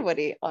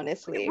 Anybody,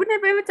 honestly. We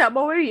never even talk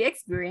about what we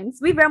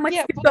experienced. We very much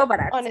Yeah, skipped but over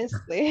that.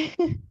 honestly,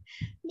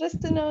 just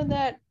to know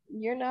that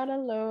you're not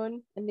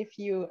alone. And if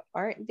you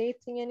aren't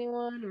dating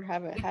anyone or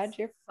haven't It's had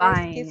your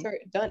first kiss fine. or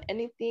done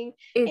anything,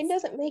 it It's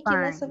doesn't make you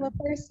less of a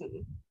fine.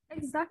 person.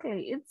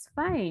 Exactly. It's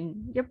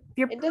fine. You're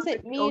It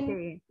doesn't perfectly mean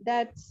okay.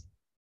 that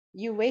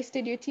you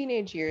wasted your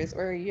teenage years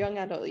or young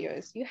adult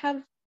years. You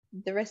have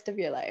the rest of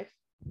your life,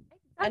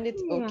 and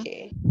it's Exactly.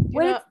 okay. Do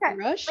not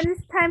rush. When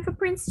it's time for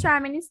Prince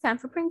Charming, it's time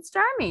for Prince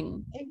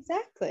Charming.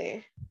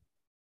 Exactly.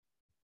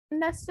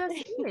 And that's just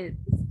it.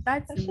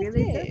 That's That's just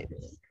really just it.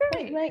 it.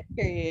 Point blank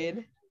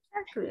period.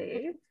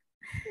 Exactly.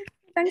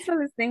 Thanks for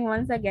listening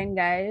once again,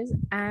 guys.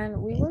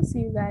 And we will see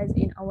you guys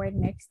in our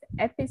next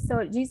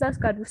episode. Jesus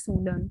God, we're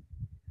soon done.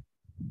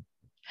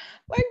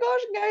 My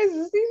gosh, guys,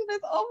 the season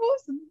is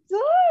almost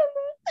done.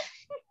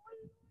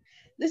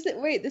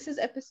 This is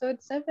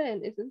episode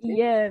 7, isn't it?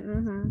 Yeah.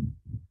 Mm-hmm.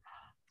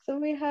 So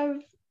we have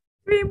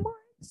 3 more.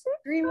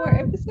 3 more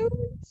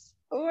episodes.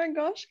 Oh my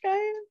gosh,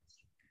 guys.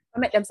 I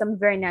met them some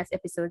very nice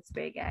episodes for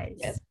you guys.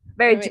 Yes.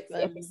 Very Make juicy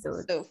them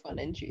episodes. so fun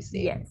and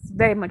juicy. Yes,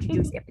 very much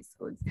juicy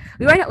episodes.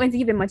 We are not going to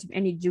give them much of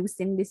any juice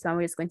in this one.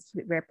 We're just going to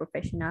keep it very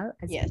professional,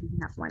 as Yes, we do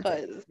not want to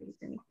say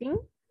anything.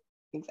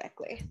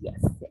 Exactly. Yes,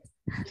 yes.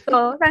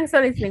 So thanks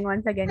for listening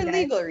once again, For guys.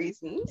 legal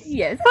reasons.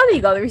 Yes, for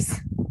legal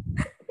reasons.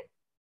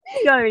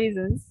 Legal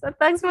reasons. So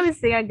thanks for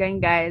listening again,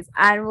 guys,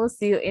 and we'll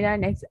see you in our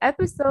next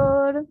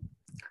episode.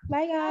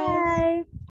 Bye, guys. Bye.